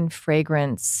fine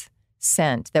fragrance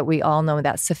scent that we all know,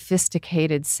 that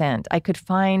sophisticated scent. I could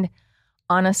find,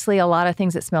 honestly, a lot of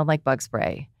things that smelled like bug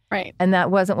spray. Right. And that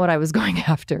wasn't what I was going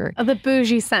after. The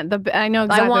bougie scent. I know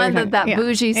exactly. I wanted that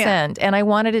bougie scent, and I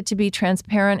wanted it to be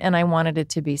transparent, and I wanted it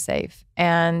to be safe.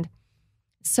 And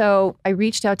so I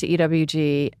reached out to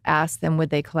EWG, asked them would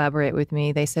they collaborate with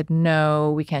me. They said,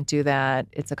 no, we can't do that.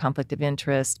 It's a conflict of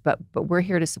interest, but we're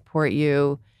here to support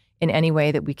you in any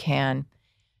way that we can.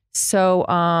 So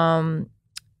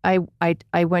I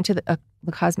went to a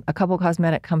couple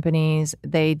cosmetic companies.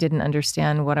 They didn't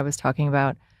understand what I was talking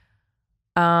about.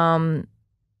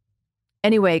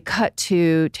 Anyway, cut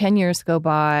to 10 years go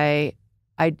by.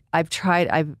 I've tried,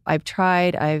 I've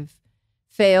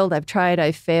failed,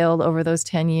 I've failed over those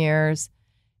 10 years.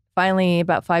 Finally,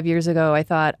 about 5 years ago, I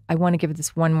thought, I want to give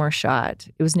this one more shot.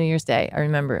 It was New Year's Day. I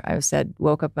remember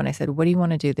woke up and I said, what do you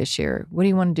want to do this year? What do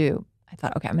you want to do? I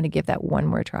thought, okay, I'm going to give that one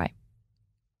more try.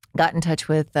 Got in touch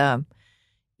with Ken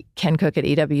Cook at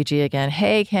EWG again.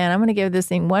 Hey, Ken, I'm going to give this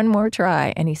thing one more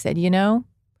try. And he said,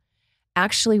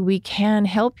 actually, we can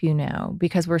help you now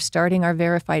because we're starting our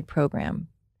verified program.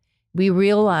 We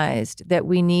realized that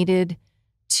we needed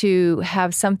to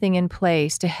have something in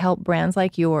place to help brands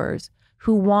like yours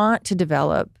who want to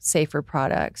develop safer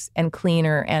products and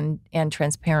cleaner and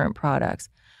transparent products.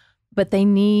 But they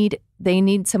need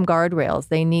some guardrails,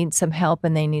 they need some help,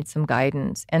 and they need some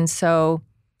guidance. And so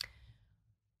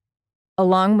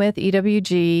along with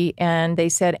EWG, and they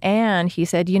said, and he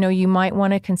said, you might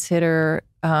want to consider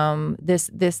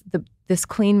this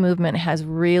clean movement has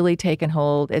really taken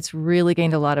hold. It's really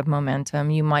gained a lot of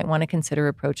momentum. You might want to consider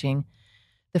approaching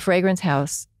the fragrance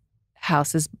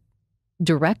houses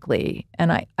directly.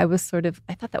 And I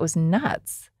thought that was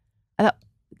nuts. I thought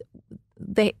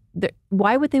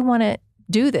why would they want to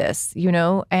do this,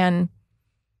 And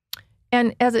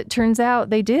as it turns out,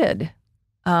 they did.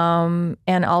 And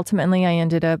ultimately, I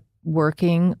ended up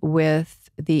working with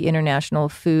the International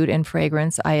Food and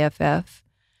Fragrance, IFF.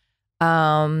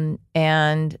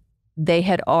 And they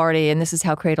had already, and this is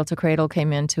how Cradle to Cradle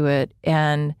came into it,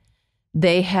 and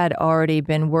they had already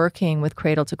been working with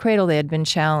Cradle to Cradle. They had been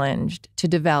challenged to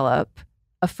develop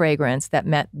a fragrance that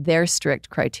met their strict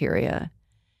criteria.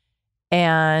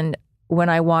 And when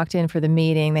I walked in for the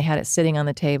meeting, they had it sitting on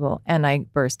the table, and I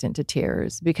burst into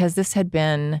tears because this had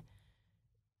been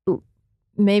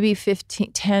maybe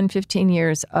 10, 15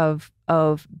 years of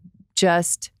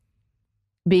just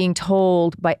being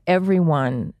told by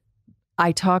everyone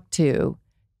I talked to,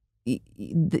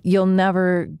 you'll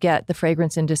never get the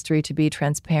fragrance industry to be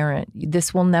transparent.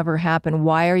 This will never happen.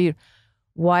 Why are you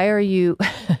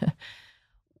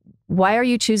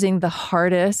choosing the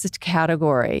hardest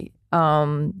category?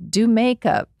 Do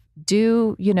makeup,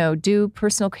 do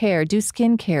personal care, do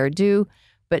skincare,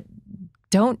 but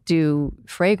don't do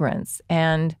fragrance.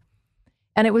 And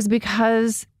it was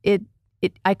because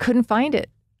I couldn't find it.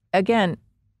 Again,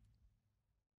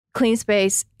 clean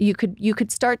space, you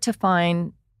could start to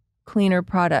find cleaner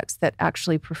products that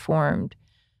actually performed,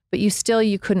 but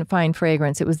you couldn't find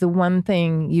fragrance. It was the one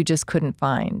thing you just couldn't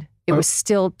find. It was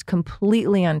still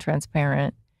completely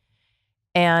untransparent.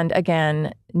 And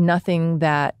again, nothing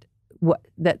that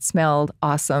smelled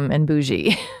awesome and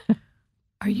bougie.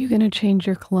 Are you going to change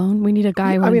your cologne? We need a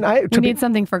guy one. We need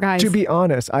something for guys. To be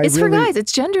honest, it's for guys.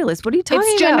 It's genderless. What are you talking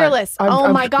about? It's genderless.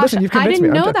 Oh my gosh. Listen, I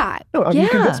didn't know that. No, you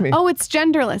convinced me. Oh, it's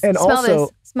genderless. And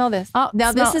Smell this. Oh,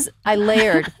 now this is, I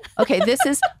layered. Okay,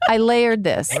 I layered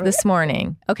this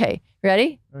morning. Okay,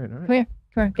 ready? All right. Come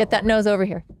here. Get that nose over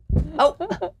here. Oh.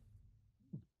 It's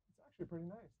actually pretty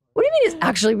nice. What do you mean it's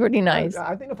actually pretty nice?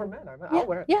 I think for men, I'll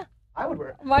wear it. Yeah. I would wear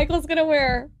it. Michael's going to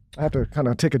wear. I have to kind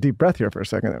of take a deep breath here for a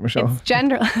second, Michelle. It's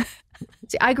genderless.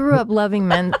 See, I grew up loving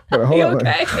men. Hold on.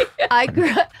 Okay? I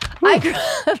grew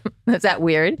is that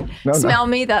weird? No, Smell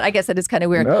me? That I guess that is kind of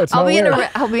weird. No, it's I'll not be weird.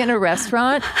 I'll be in a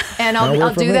restaurant and I'll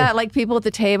weird for do me. that like people at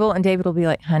the table, and David will be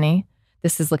like, "Honey,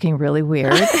 this is looking really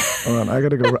weird." Hold on, I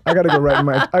gotta go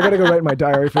write in my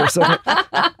diary for a second.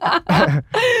 I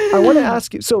want to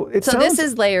ask you. So This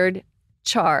is layered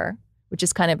char, which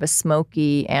is kind of a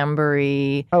smoky,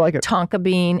 ambery I like it. tonka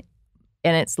bean,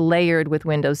 and it's layered with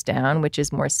windows down, which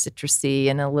is more citrusy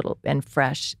and a little and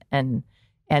fresh and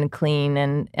clean,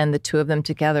 and the two of them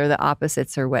together, the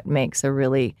opposites, are what makes a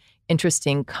really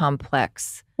interesting,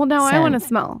 complex. Well, now I scent. want to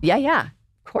smell. Yeah,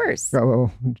 of course. Oh,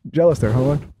 well, jealous there.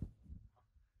 Hold on.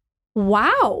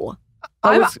 Wow.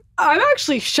 I'm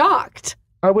actually shocked.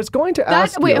 I was going to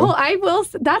ask Wait, you. hold.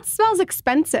 That smells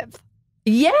expensive.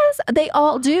 Yes, they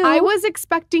all do. I was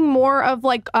expecting more of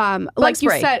like you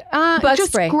spray. said, Bug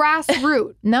just spray.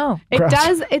 grassroots. No, It Grass.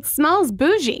 does. It smells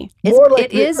bougie. More like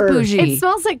it is the earth. bougie. It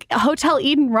smells like Hotel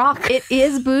Eden Rock. It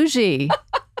is bougie.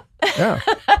 Yeah.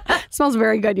 It smells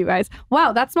very good, you guys.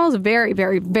 Wow, that smells very,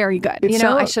 very, very good. It You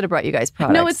know, I sounds- should have brought you guys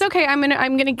products. No, it's okay. I'm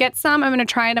gonna get some. I'm gonna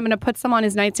try it. I'm gonna put some on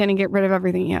his nightstand and get rid of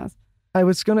everything he has.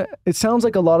 It sounds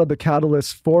like a lot of the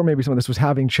catalyst for maybe some of this was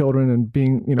having children and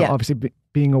being, Yeah. obviously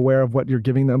being aware of what you're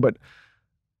giving them. But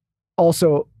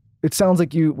also, it sounds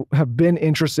like you have been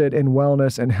interested in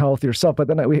wellness and health yourself. But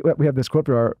then we have this quote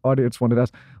for our audience wanted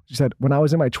us. She said, "When I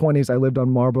was in my 20s, I lived on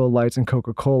Marlboro Lights and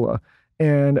Coca-Cola."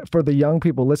 And for the young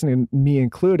people listening, me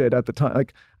included at the time,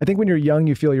 like I think when you're young,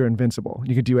 you feel you're invincible.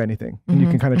 You could do anything and you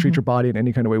can kind of treat your body in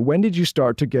any kind of way. When did you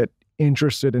start to get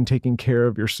interested in taking care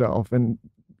of yourself and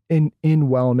in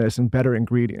wellness and better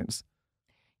ingredients?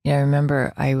 Yeah, I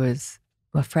remember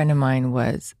a friend of mine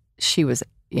she was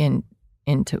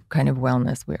into kind of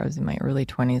wellness where I was in my early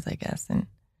 20s, I guess. And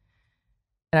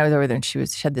I was over there and she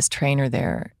had this trainer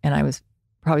there, and I was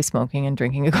probably smoking and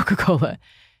drinking a Coca-Cola.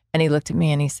 And he looked at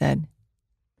me and he said,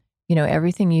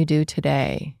 everything you do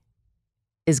today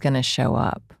is going to show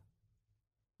up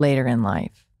later in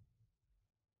life.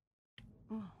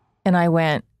 And I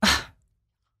went,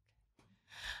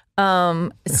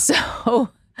 so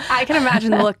I can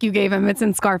imagine the look you gave him. It's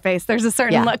in Scarface. There's a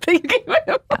certain look that you gave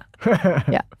him.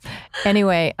 yeah.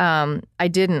 Anyway, I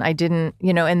didn't,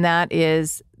 and that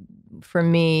is for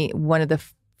me one of the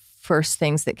first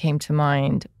things that came to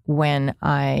mind when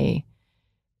I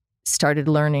started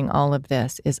learning all of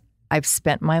this is I've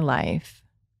spent my life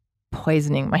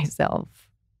poisoning myself.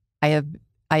 I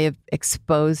have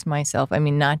exposed myself. I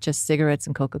mean, not just cigarettes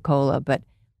and Coca-Cola, but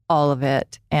all of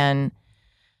it. And,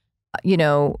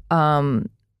 and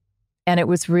it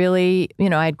was really,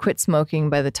 I had quit smoking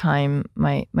by the time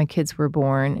my kids were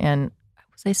born. And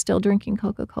was I still drinking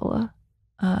Coca-Cola?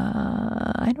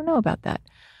 I don't know about that.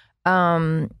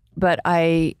 But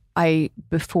I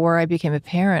before I became a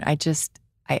parent, I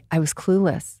was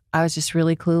clueless. I was just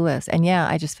really clueless. And yeah,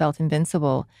 I just felt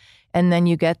invincible. And then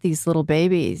you get these little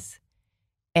babies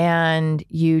and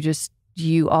you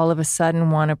all of a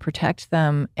sudden want to protect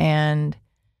them, and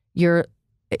your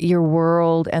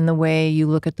world and the way you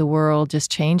look at the world just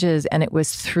changes. And it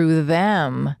was through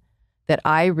them that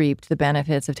I reaped the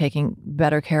benefits of taking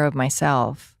better care of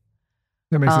myself.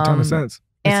 That makes a ton of sense.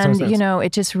 And,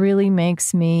 it just really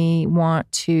makes me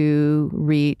want to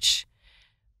reach,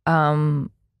 young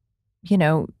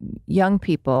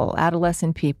people,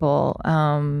 adolescent people.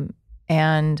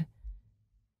 And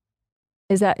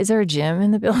is there a gym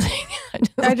in the building?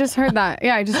 I just heard that.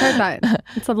 Yeah, I just heard that.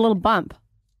 It's a little bump.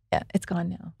 Yeah, it's gone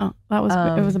now. Oh, it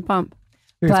was a bump.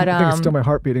 I think it's still my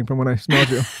heart beating from when I smelled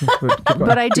you.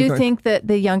 But I do think that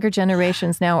the younger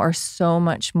generations now are so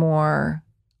much more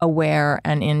aware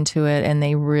and into it, and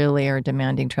they really are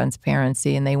demanding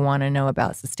transparency, and they want to know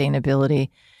about sustainability.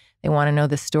 They want to know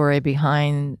the story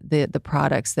behind the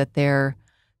products that they're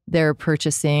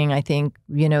purchasing. I think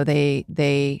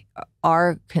they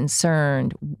are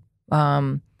concerned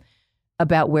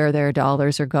about where their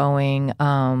dollars are going.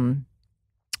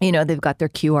 They've got their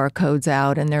QR codes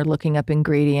out and they're looking up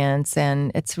ingredients,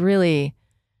 and it's really.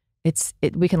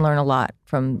 We can learn a lot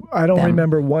from I don't them.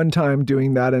 remember one time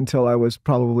doing that until I was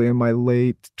probably in my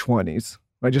late 20s.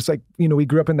 I just we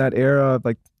grew up in that era of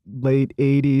late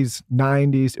 80s,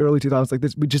 90s, early 2000s, like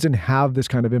this. We just didn't have this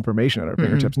kind of information at our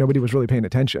fingertips. Nobody was really paying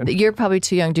attention. You're probably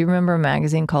too young. Do you remember a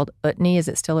magazine called Utne? Is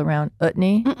it still around?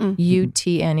 Utne?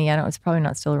 UTNE. I don't know. It's probably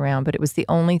not still around, but it was the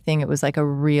only thing. It was like a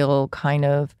real kind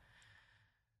of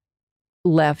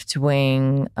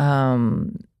left-wing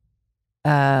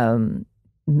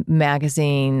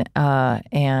magazine,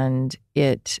 and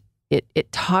it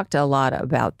talked a lot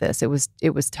about this. It was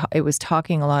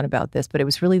talking a lot about this, but it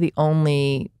was really the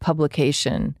only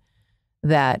publication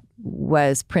that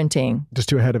was printing. Just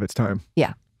too ahead of its time.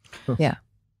 Yeah. Yeah.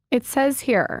 It says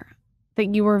here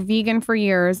that you were vegan for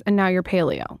years and now you're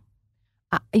paleo.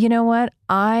 You know what?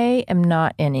 I am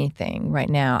not anything right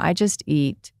now. I just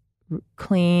eat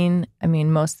clean. I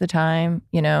mean, most of the time,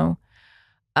 got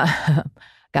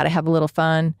to have a little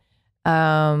fun.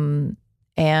 I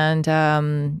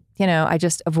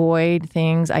just avoid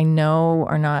things I know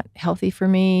are not healthy for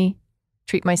me,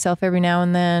 treat myself every now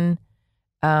and then.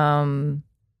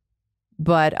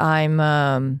 But I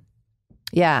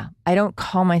don't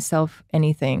call myself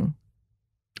anything.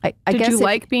 I Did guess you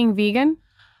like being vegan?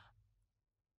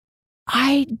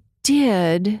 I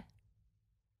did,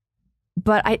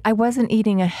 but I wasn't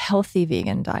eating a healthy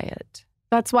vegan diet.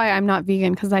 That's why I'm not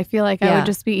vegan, because I feel like I would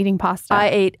just be eating pasta. I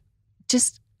ate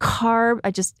just carb.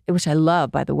 Which I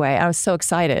love, by the way. I was so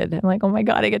excited. I'm like, oh my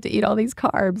God, I get to eat all these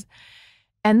carbs.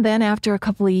 And then after a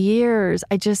couple of years,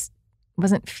 I just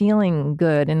wasn't feeling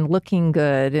good and looking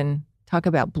good, and talk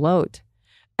about bloat.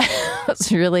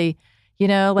 It's really,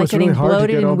 getting really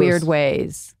bloated in weird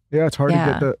ways. Yeah, it's hard to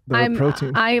get the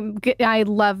protein. I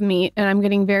love meat, and I'm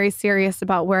getting very serious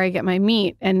about where I get my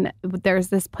meat. And there's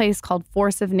this place called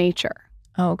Force of Nature.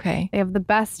 Oh, okay. They have the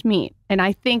best meat, and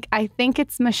I think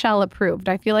it's Michelle approved.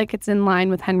 I feel like it's in line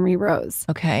with Henry Rose.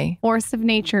 Okay. Force of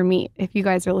Nature meat. If you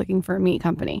guys are looking for a meat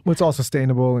company, Well, it's all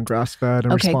sustainable and grass fed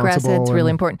and responsible. Okay, grass-fed's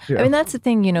really important. Yeah. I mean, that's the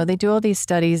thing. They do all these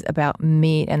studies about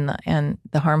meat and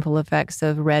the harmful effects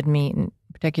of red meat in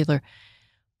particular,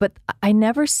 but I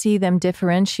never see them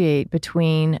differentiate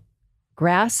between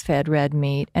grass-fed red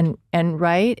meat and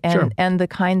the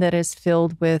kind that is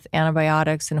filled with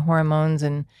antibiotics and hormones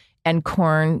and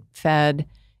corn-fed.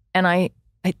 And I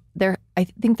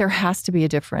think there has to be a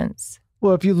difference.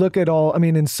 Well, if you look at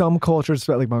in some cultures,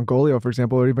 like Mongolia, for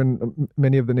example, or even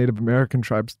many of the Native American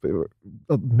tribes,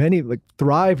 many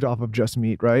thrived off of just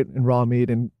meat, right? And raw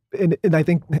meat. And I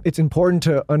think it's important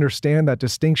to understand that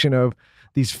distinction of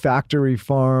these factory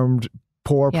farmed,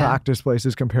 poor practice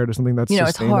places compared to something that's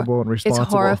sustainable and responsible.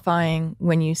 It's horrifying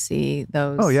when you see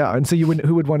those. Oh yeah, and so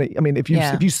who would want to? If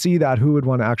you see that, who would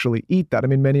want to actually eat that?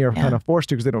 Many are kind of forced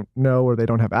to because they don't know or they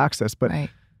don't have access. But right.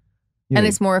 And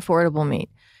it's more affordable meat,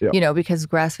 because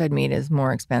grass-fed meat is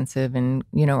more expensive, and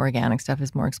organic stuff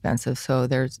is more expensive. So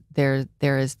there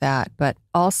is that. But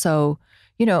also,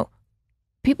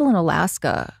 people in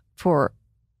Alaska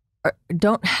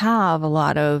don't have a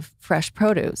lot of fresh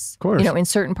produce. Of course. In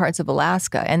certain parts of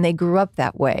Alaska, and they grew up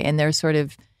that way, and there's sort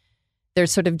of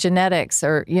genetics,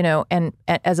 or and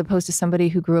as opposed to somebody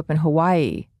who grew up in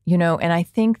Hawaii, and I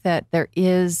think that there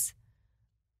is,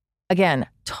 again,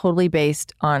 totally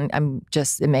based on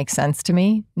it makes sense to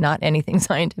me, not anything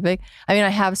scientific. I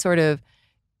have sort of,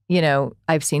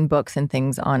 I've seen books and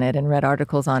things on it and read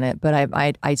articles on it, but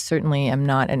I certainly am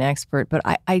not an expert. But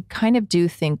I kind of do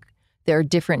think there are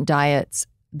different diets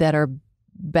that are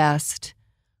best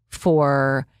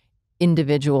for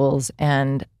individuals,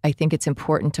 and I think it's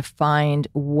important to find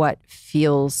what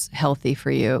feels healthy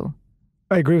for you.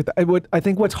 I agree with that. I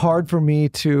think what's hard for me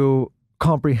to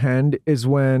comprehend is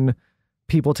when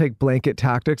people take blanket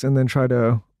tactics and then try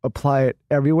to apply it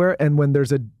everywhere, and when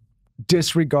there's a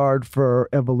disregard for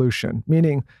evolution,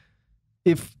 meaning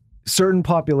if certain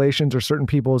populations or certain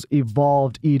peoples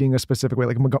evolved eating a specific way,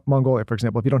 like Mongolia, for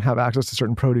example, if you don't have access to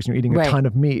certain produce and you're eating a ton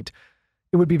of meat,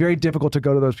 it would be very difficult to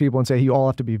go to those people and say, you all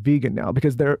have to be vegan now,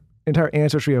 because their entire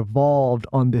ancestry evolved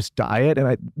on this diet.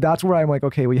 And that's where I'm like,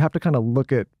 okay, well, you have to kind of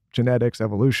look at genetics,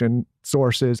 evolution,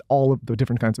 sources, all of the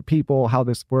different kinds of people, how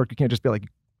this works. You can't just be like,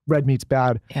 red meat's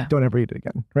bad, don't ever eat it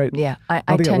again, right? Yeah, I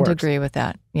tend to agree with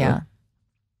that. Yeah.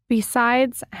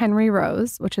 Besides Henry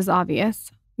Rose, which is obvious,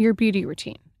 your beauty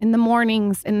routine. In the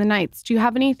mornings, in the nights, do you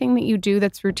have anything that you do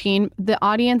that's routine? The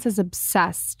audience is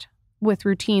obsessed with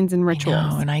routines and rituals. I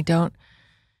know, and I don't,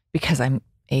 because I'm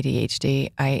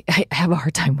ADHD, I have a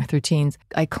hard time with routines.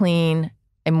 I clean,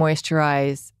 I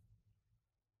moisturize.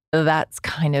 That's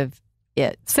kind of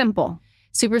it. Simple.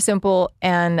 Super simple.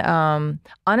 And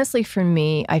honestly, for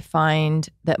me, I find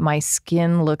that my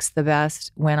skin looks the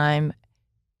best when I'm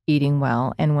eating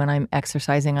well and when I'm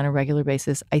exercising on a regular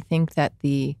basis. I think that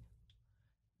the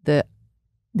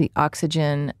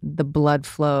oxygen, the blood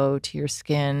flow to your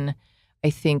skin, I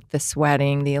think the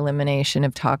sweating, the elimination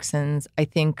of toxins, I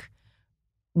think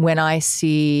when I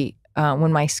see,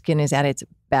 when my skin is at its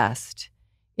best,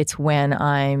 it's when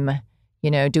I'm,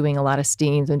 doing a lot of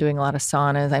steams, I'm doing a lot of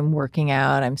saunas, I'm working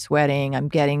out, I'm sweating, I'm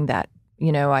getting that,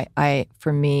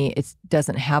 for me, it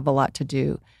doesn't have a lot to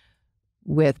do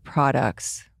with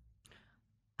products.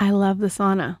 I love the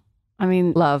sauna.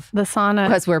 Love the sauna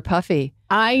because we're puffy.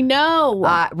 I know,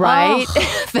 right?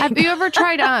 Oh. Have you ever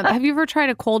tried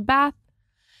a cold bath?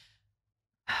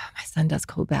 My son does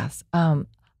cold baths.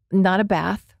 not a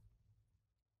bath.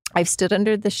 I've stood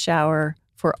under the shower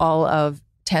for all of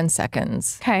 10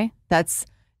 seconds. Okay. That's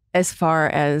as far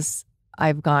as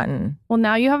I've gotten. Well,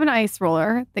 now you have an ice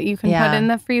roller that you can put in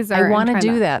the freezer. I want to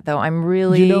do that though. I'm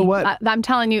really. You know what? I'm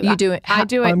telling you. You do it. I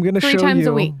do it I'm gonna 3 show times a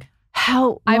you. week.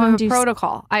 How I long have do a you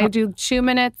protocol. I do 2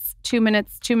 minutes, 2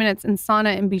 minutes, 2 minutes, and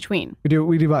sauna in between. We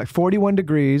do like 41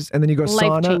 degrees, and then you go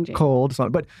sauna, Life-changing. cold,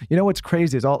 sauna. But you know what's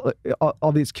crazy is all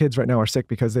these kids right now are sick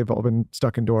because they've all been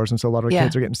stuck indoors, and so a lot of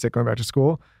kids are getting sick going back to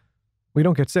school. We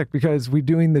don't get sick because we're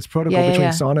doing this protocol between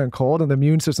sauna and cold, and the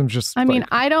immune system's just. I mean,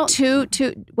 I don't.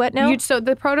 What now? So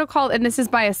the protocol, and this is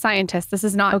by a scientist. This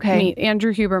is not me.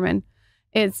 Andrew Huberman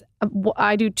is.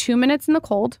 I do 2 minutes in the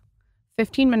cold,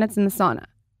 15 minutes in the sauna.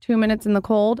 2 minutes in the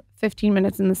cold, 15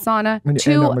 minutes in the sauna. And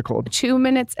you end on the cold. 2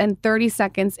 minutes and 30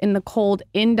 seconds in the cold,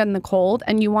 end on the cold,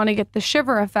 and you want to get the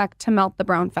shiver effect to melt the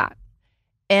brown fat.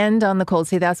 End on the cold.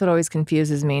 See, that's what always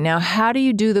confuses me. Now, how do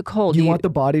you do the cold? You want the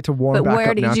body to warm back up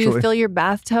naturally. But where did you fill your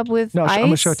bathtub with ice? I'm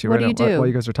going to show it to you what right do now you do? while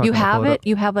you guys are talking. You have it?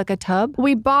 You have like a tub?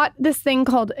 We bought this thing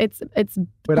called, it's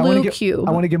Blue Cube.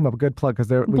 I want to give them a good plug because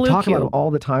we talk about them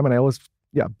all the time, and I always,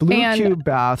 Blue Cube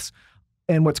baths.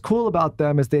 And what's cool about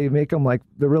them is they make them like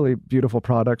they're really beautiful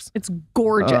products. It's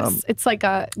gorgeous. It's like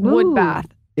a wood bath.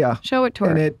 Yeah. Show it to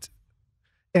her.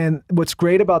 And what's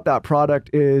great about that product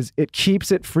is it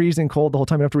keeps it freezing cold the whole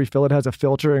time. You have to refill it. It has a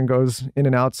filter and goes in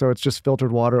and out. So it's just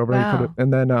filtered water over there. You put it,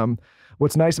 and then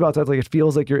what's nice about that is like it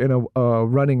feels like you're in a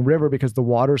running river because the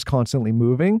water's constantly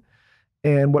moving.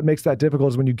 And what makes that difficult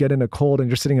is when you get in a cold and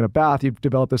you're sitting in a bath, you've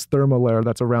developed this thermal layer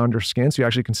that's around your skin, so you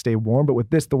actually can stay warm. But with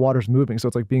this, the water's moving, so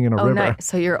it's like being in a river. Nice.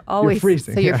 So you're always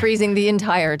freezing. So you're freezing the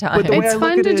entire time. It's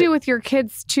fun to do with your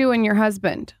kids too and your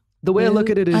husband. The way I look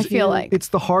at it is, I feel like it's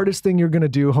the hardest thing you're going to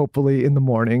do, hopefully, in the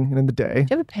morning and in the day. Do you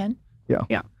have a pen? Yeah.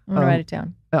 I'm gonna write it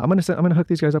down. I'm gonna hook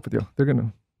these guys up with you. They're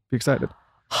gonna be excited.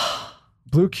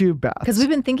 Blue Cube baths. Because we've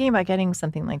been thinking about getting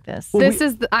something like this. Well,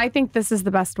 I think this is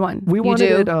the best one. We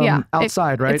wanted it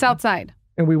outside, right? It's outside.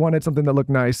 And we wanted something that looked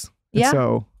nice. Yeah.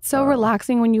 So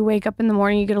relaxing when you wake up in the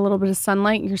morning, you get a little bit of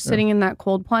sunlight, you're sitting in that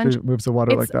cold plunge. It moves the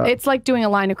water like that. It's like doing a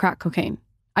line of crack cocaine.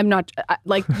 I'm not,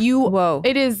 like you, Whoa.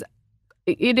 It is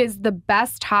the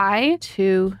best high.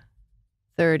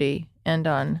 2:30 end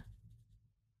on.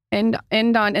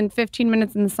 And 15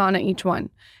 minutes in the sauna each one.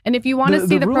 And if you want to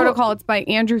see the protocol, it's by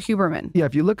Andrew Huberman. Yeah,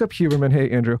 if you look up Huberman, hey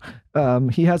Andrew,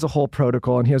 he has a whole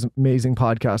protocol and he has amazing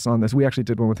podcasts on this. We actually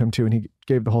did one with him too, and he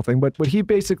gave the whole thing. But what he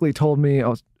basically told me, I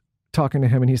was talking to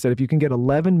him, and he said if you can get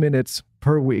 11 minutes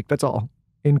per week, that's all,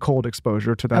 in cold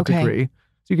exposure to that degree.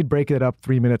 So you could break it up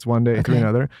 3 minutes one day, 3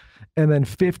 another, and then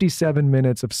 57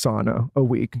 minutes of sauna a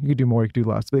week. You could do more, you could do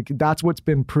less. Like, that's what's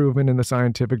been proven in the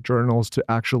scientific journals to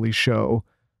actually show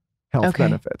health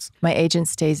benefits. My agent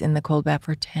stays in the cold bath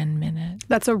for 10 minutes.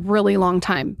 That's a really long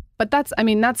time. But that's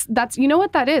you know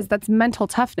what that is? That's mental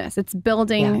toughness. It's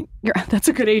building that's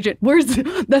a good agent.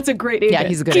 That's a great agent. Yeah,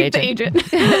 he's a good Keep agent.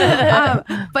 the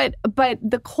agent. But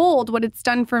the cold, what it's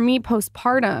done for me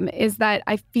postpartum is that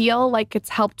I feel like it's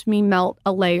helped me melt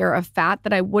a layer of fat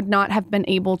that I would not have been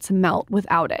able to melt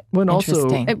without it. When also,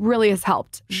 it really has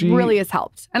helped. Really has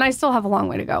helped. And I still have a long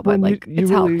way to go, but it's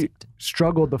really helped.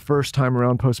 Struggled the first time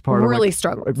around postpartum. Really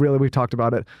struggled. Like really, we talked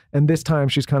about it. And this time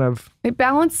she's kind of... It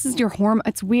balances your hormone.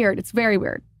 It's weird. It's very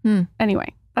weird.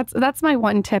 Anyway, that's my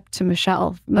one tip to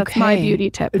Michelle. That's my beauty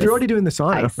tip. If you're already doing the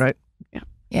sauna, ice. right?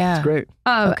 Yeah. It's great.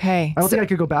 Okay. I don't think I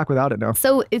could go back without it now.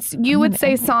 So you would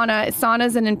say sauna. Sauna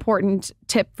is an important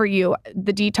tip for you.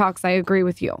 The detox, I agree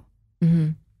with you. Mm-hmm.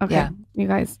 Okay. Yeah. You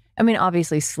guys. I mean,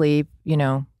 obviously sleep,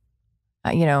 all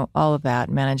of that,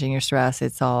 managing your stress,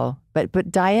 it's all, but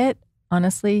diet,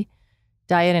 honestly,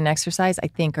 diet and exercise, I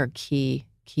think are key.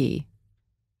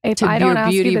 If to I don't your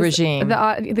ask beauty you this, regime.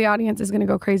 The audience is going to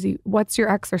go crazy. What's your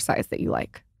exercise that you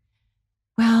like?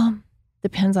 Well,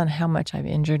 depends on how much I've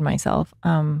injured myself.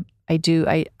 I do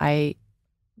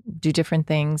different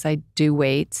things. I do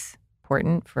weights,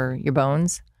 important for your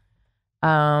bones.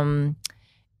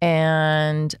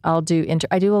 And I'll do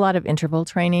I do a lot of interval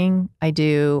training. I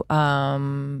do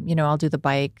I'll do the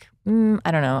bike. I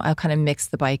don't know. I'll kind of mix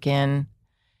the bike in,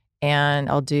 and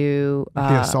I'll do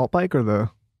the assault bike or the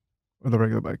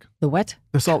regular bike? The what?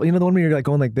 The assault. You know the one where you're like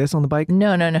going like this on the bike?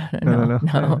 No.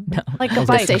 Like a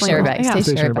bike, stationary bike. Yeah.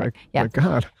 Stationary bike. Yeah. My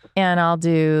God. And I'll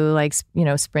do like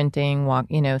sprinting,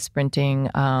 sprinting.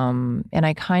 And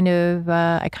I kind of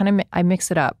I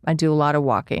mix it up. I do a lot of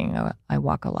walking. I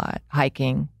walk a lot.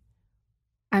 Hiking.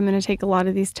 I'm going to take a lot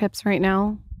of these tips right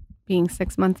now, being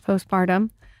 6 months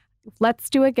postpartum. Let's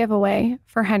do a giveaway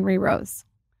for Henry Rose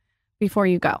before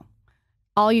you go.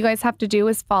 All you guys have to do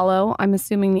is follow. I'm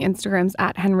assuming the Instagram's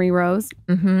at Henry Rose.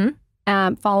 Mm-hmm.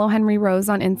 Follow Henry Rose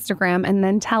on Instagram, and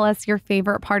then tell us your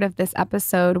favorite part of this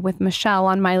episode with Michelle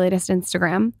on My Latest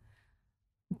Instagram.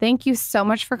 Thank you so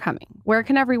much for coming. Where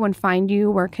can everyone find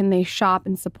you? Where can they shop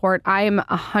and support? I am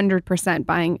 100%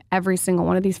 buying every single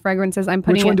one of these fragrances. I'm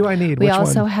putting. Which one do I need? We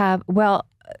also have, well,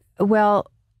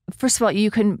 first of all, you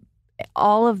can,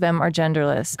 all of them are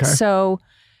genderless. Okay. So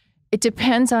it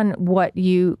depends on what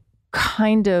you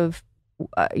kind of,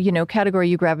 category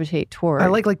you gravitate toward. I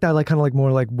like that. I like kind of like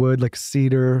more like wood, like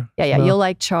cedar. Yeah. smell. You'll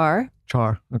like char.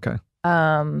 Char. Okay.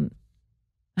 I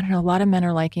don't know. A lot of men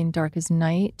are liking dark as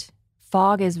night.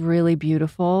 Fog is really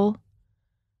beautiful.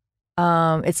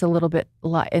 It's a little bit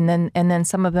light, and then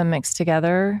some of them mixed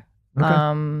together.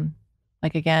 Okay.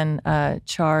 Like again,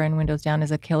 char and windows down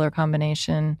is a killer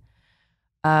combination.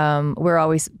 We're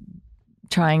always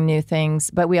trying new things,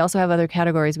 but we also have other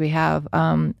categories. We have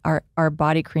our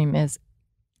body cream is.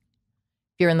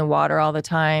 If you're in the water all the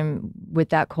time with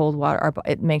that cold water,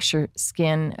 it makes your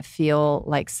skin feel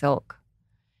like silk.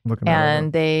 Looking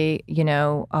And they,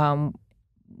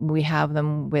 we have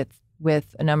them with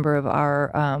a number of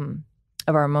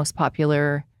our most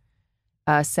popular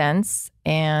scents,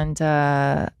 and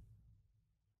Char.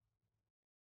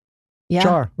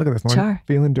 Look at this one. Char.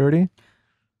 Feeling dirty.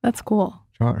 That's cool.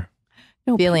 Char.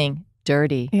 No, feeling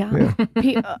dirty. Yeah.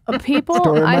 People,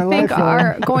 Story of my I think, life,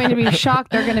 are going to be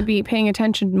shocked. They're going to be paying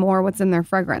attention more what's in their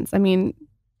fragrance. I mean,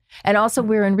 And also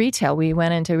we're in retail. We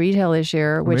went into retail this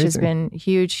year, which has Amazing. been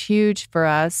huge for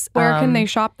us. where can they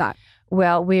shop that?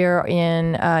 Well, we're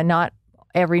in not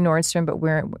every Nordstrom, but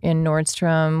we're in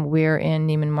Nordstrom. We're in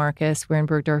Neiman Marcus. We're in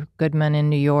Bergdorf Goodman in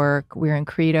New York. We're in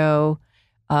Credo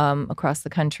across the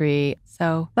country.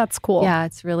 So That's cool. yeah,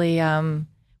 it's really,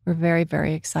 we're very,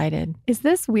 very excited. Is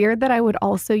this weird that I would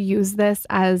also use this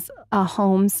as a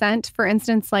home scent? For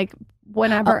instance, like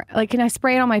whenever, like, can I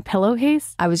spray it on my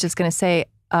pillowcase? I was just going to say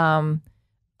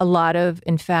a lot of,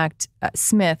 in fact,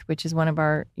 Smith, which is one of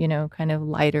our, kind of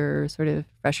lighter, sort of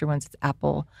fresher ones, it's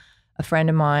apple. A friend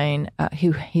of mine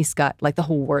he's got like the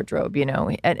whole wardrobe,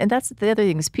 and that's the other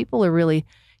thing is people are really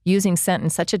using scent in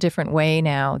such a different way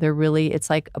now. They're really, it's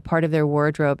like a part of their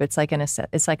wardrobe. It's like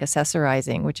it's like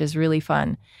accessorizing, which is really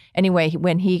fun. Anyway,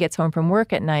 when he gets home from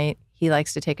work at night, he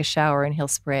likes to take a shower and he'll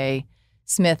spray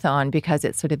Smith on because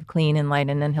it's sort of clean and light,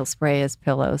 and then he'll spray his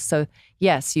pillows. So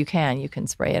yes, you can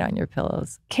spray it on your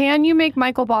pillows. Can you make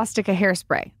Michael Bostic a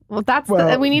hairspray? Well,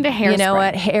 we need a hairspray. You know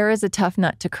what? Hair is a tough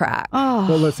nut to crack. Oh.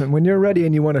 Well, listen, when you're ready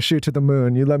and you want to shoot to the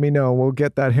moon, you let me know. We'll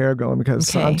get that hair going because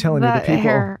Okay. I'm telling you, the That people.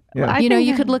 hair. Yeah. I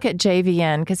You could look at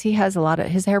JVN because he has a lot of,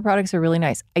 his hair products are really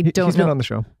nice. He's been on the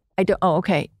show. Oh,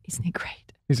 okay. Isn't he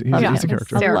great? He's Yeah. a character.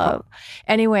 Hysterical. Love.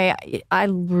 Anyway,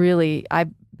 I've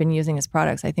been using his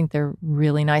products. I think they're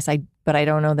really nice. But I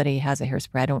don't know that he has a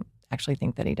hairspray. I don't actually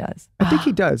think that he does. I think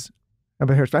he does have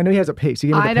a hairspray. I know he has a paste. He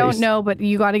gave me the I don't paste. know, but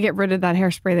you got to get rid of that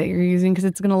hairspray that you're using because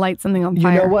it's going to light something on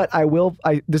fire. You know what? I will.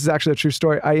 This is actually a true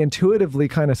story. I intuitively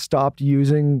kind of stopped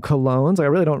using colognes. I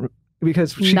really don't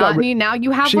because she got rid. Now you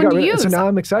have She one got to rid. use. So now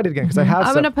I'm excited again because I have. I'm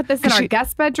some. going to put this in our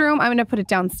guest bedroom. I'm going to put it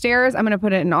downstairs. I'm going to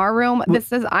put it in our room.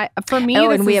 This is for me. Oh,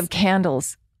 this and we is- have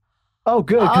candles. Oh,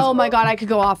 good. 'cause- Oh my God, I could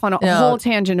go off on a No, whole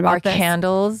tangent about Our this.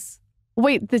 candles.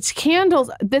 Wait, the candles.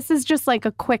 This is just like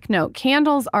a quick note.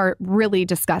 Candles are really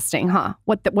disgusting, huh?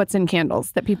 What's in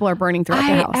candles that people are burning throughout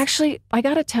the house? Actually, I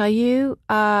got to tell you,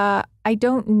 I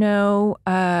don't know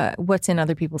what's in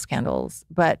other people's candles,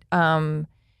 but the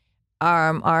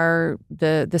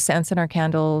scents in our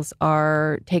candles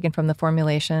are taken from the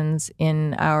formulations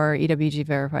in our EWG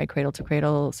verified cradle to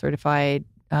cradle certified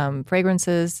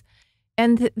fragrances.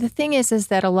 And the thing is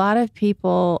that a lot of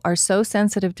people are so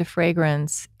sensitive to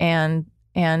fragrance, and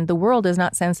the world is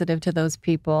not sensitive to those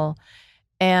people.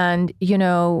 And if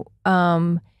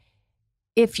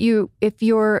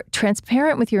you're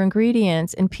transparent with your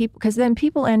ingredients and people, because then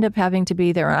people end up having to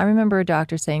be there. I remember a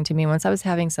doctor saying to me once, I was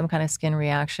having some kind of skin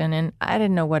reaction and I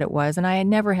didn't know what it was, and I had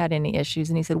never had any issues.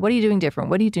 And he said, "What are you doing different?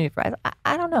 What are you doing different?"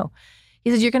 I don't know.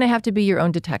 He said, "You're going to have to be your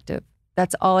own detective."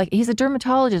 That's all. He's a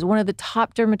dermatologist, one of the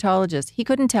top dermatologists. He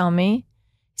couldn't tell me. He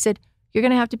said, "You're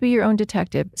going to have to be your own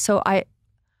detective." So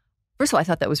first of all, I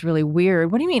thought that was really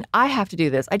weird. What do you mean I have to do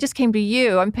this? I just came to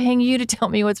you. I'm paying you to tell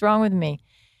me what's wrong with me.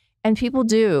 And people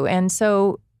do. And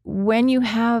so when you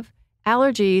have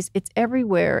allergies, it's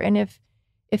everywhere. And if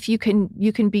you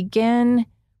can begin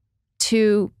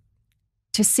to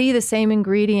see the same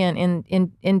ingredient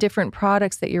in different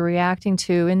products that you're reacting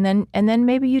to, and then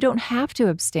maybe you don't have to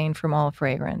abstain from all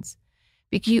fragrance.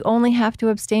 Because you only have to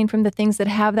abstain from the things that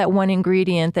have that one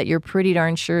ingredient that you're pretty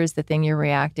darn sure is the thing you're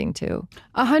reacting to.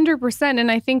 100%. And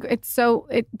I think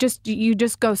you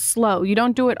just go slow. You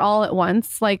don't do it all at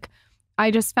once. Like I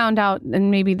just found out,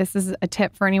 and maybe this is a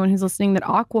tip for anyone who's listening, that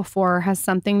Aquaphor has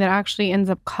something that actually ends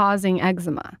up causing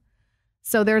eczema.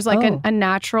 So there's like a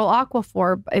natural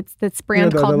Aquaphor. It's this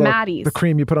brand called Maddie's. The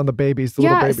cream you put on the babies, the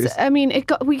little babies. I mean,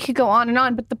 we could go on and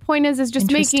on, but the point is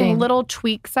just making little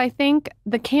tweaks, I think.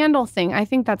 The candle thing, I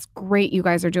think that's great you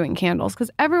guys are doing candles because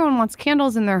everyone wants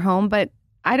candles in their home, but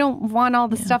I don't want all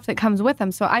the stuff that comes with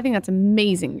them. So I think that's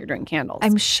amazing you're doing candles.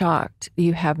 I'm shocked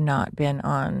you have not been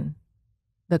on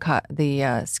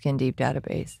the Skin Deep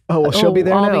database. Oh, well, she'll be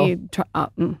there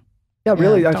now. Yeah,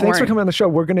 really. Thanks for coming on the show.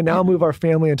 We're going to now move our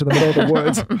family into the middle of the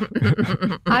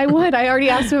woods. I would. I already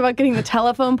asked him about getting the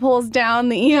telephone poles down,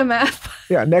 the EMF.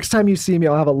 Yeah, next time you see me,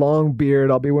 I'll have a long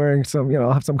beard. I'll be wearing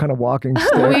I'll have some kind of walking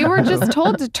stick. We were just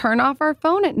told to turn off our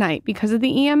phone at night because of the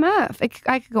EMF.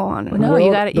 I could go on. No,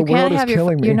 you got it. You can't have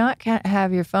can't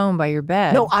have your phone by your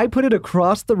bed. No, I put it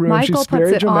across the room. Michael She's very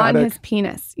puts it dramatic. on his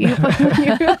penis.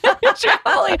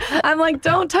 I'm like,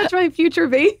 don't touch my future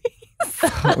baby.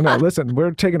 No, listen, we're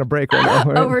taking a break right now.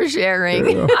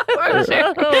 Oversharing.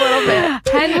 Oversharing a little bit.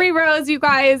 Henry Rose, you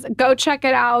guys, go check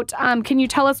it out. Can you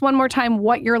tell us one more time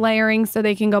what you're layering so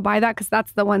they can go buy that? Because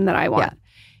that's the one that I want.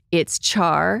 Yeah. It's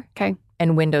char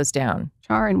and windows down.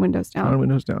 Char and windows down. Char and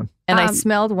windows down. And I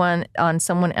smelled one on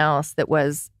someone else that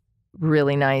was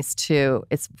really nice too.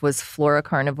 It was Flora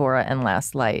Carnivora and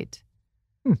Last Light.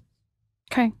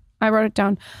 Okay, I wrote it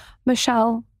down.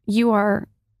 Michelle, you are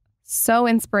so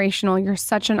inspirational. You're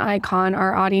such an icon.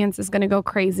 Our audience is going to go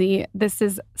crazy. This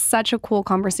is such a cool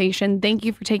conversation. Thank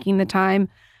you for taking the time.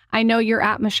 I know you're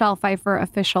at Michelle Pfeiffer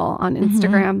Official on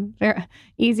Instagram. Very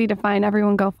easy to find.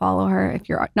 Everyone go follow her if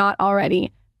you're not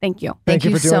already. Thank you. Thank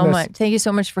you so much. Thank you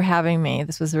so much for having me.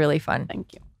 This was really fun.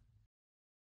 Thank you.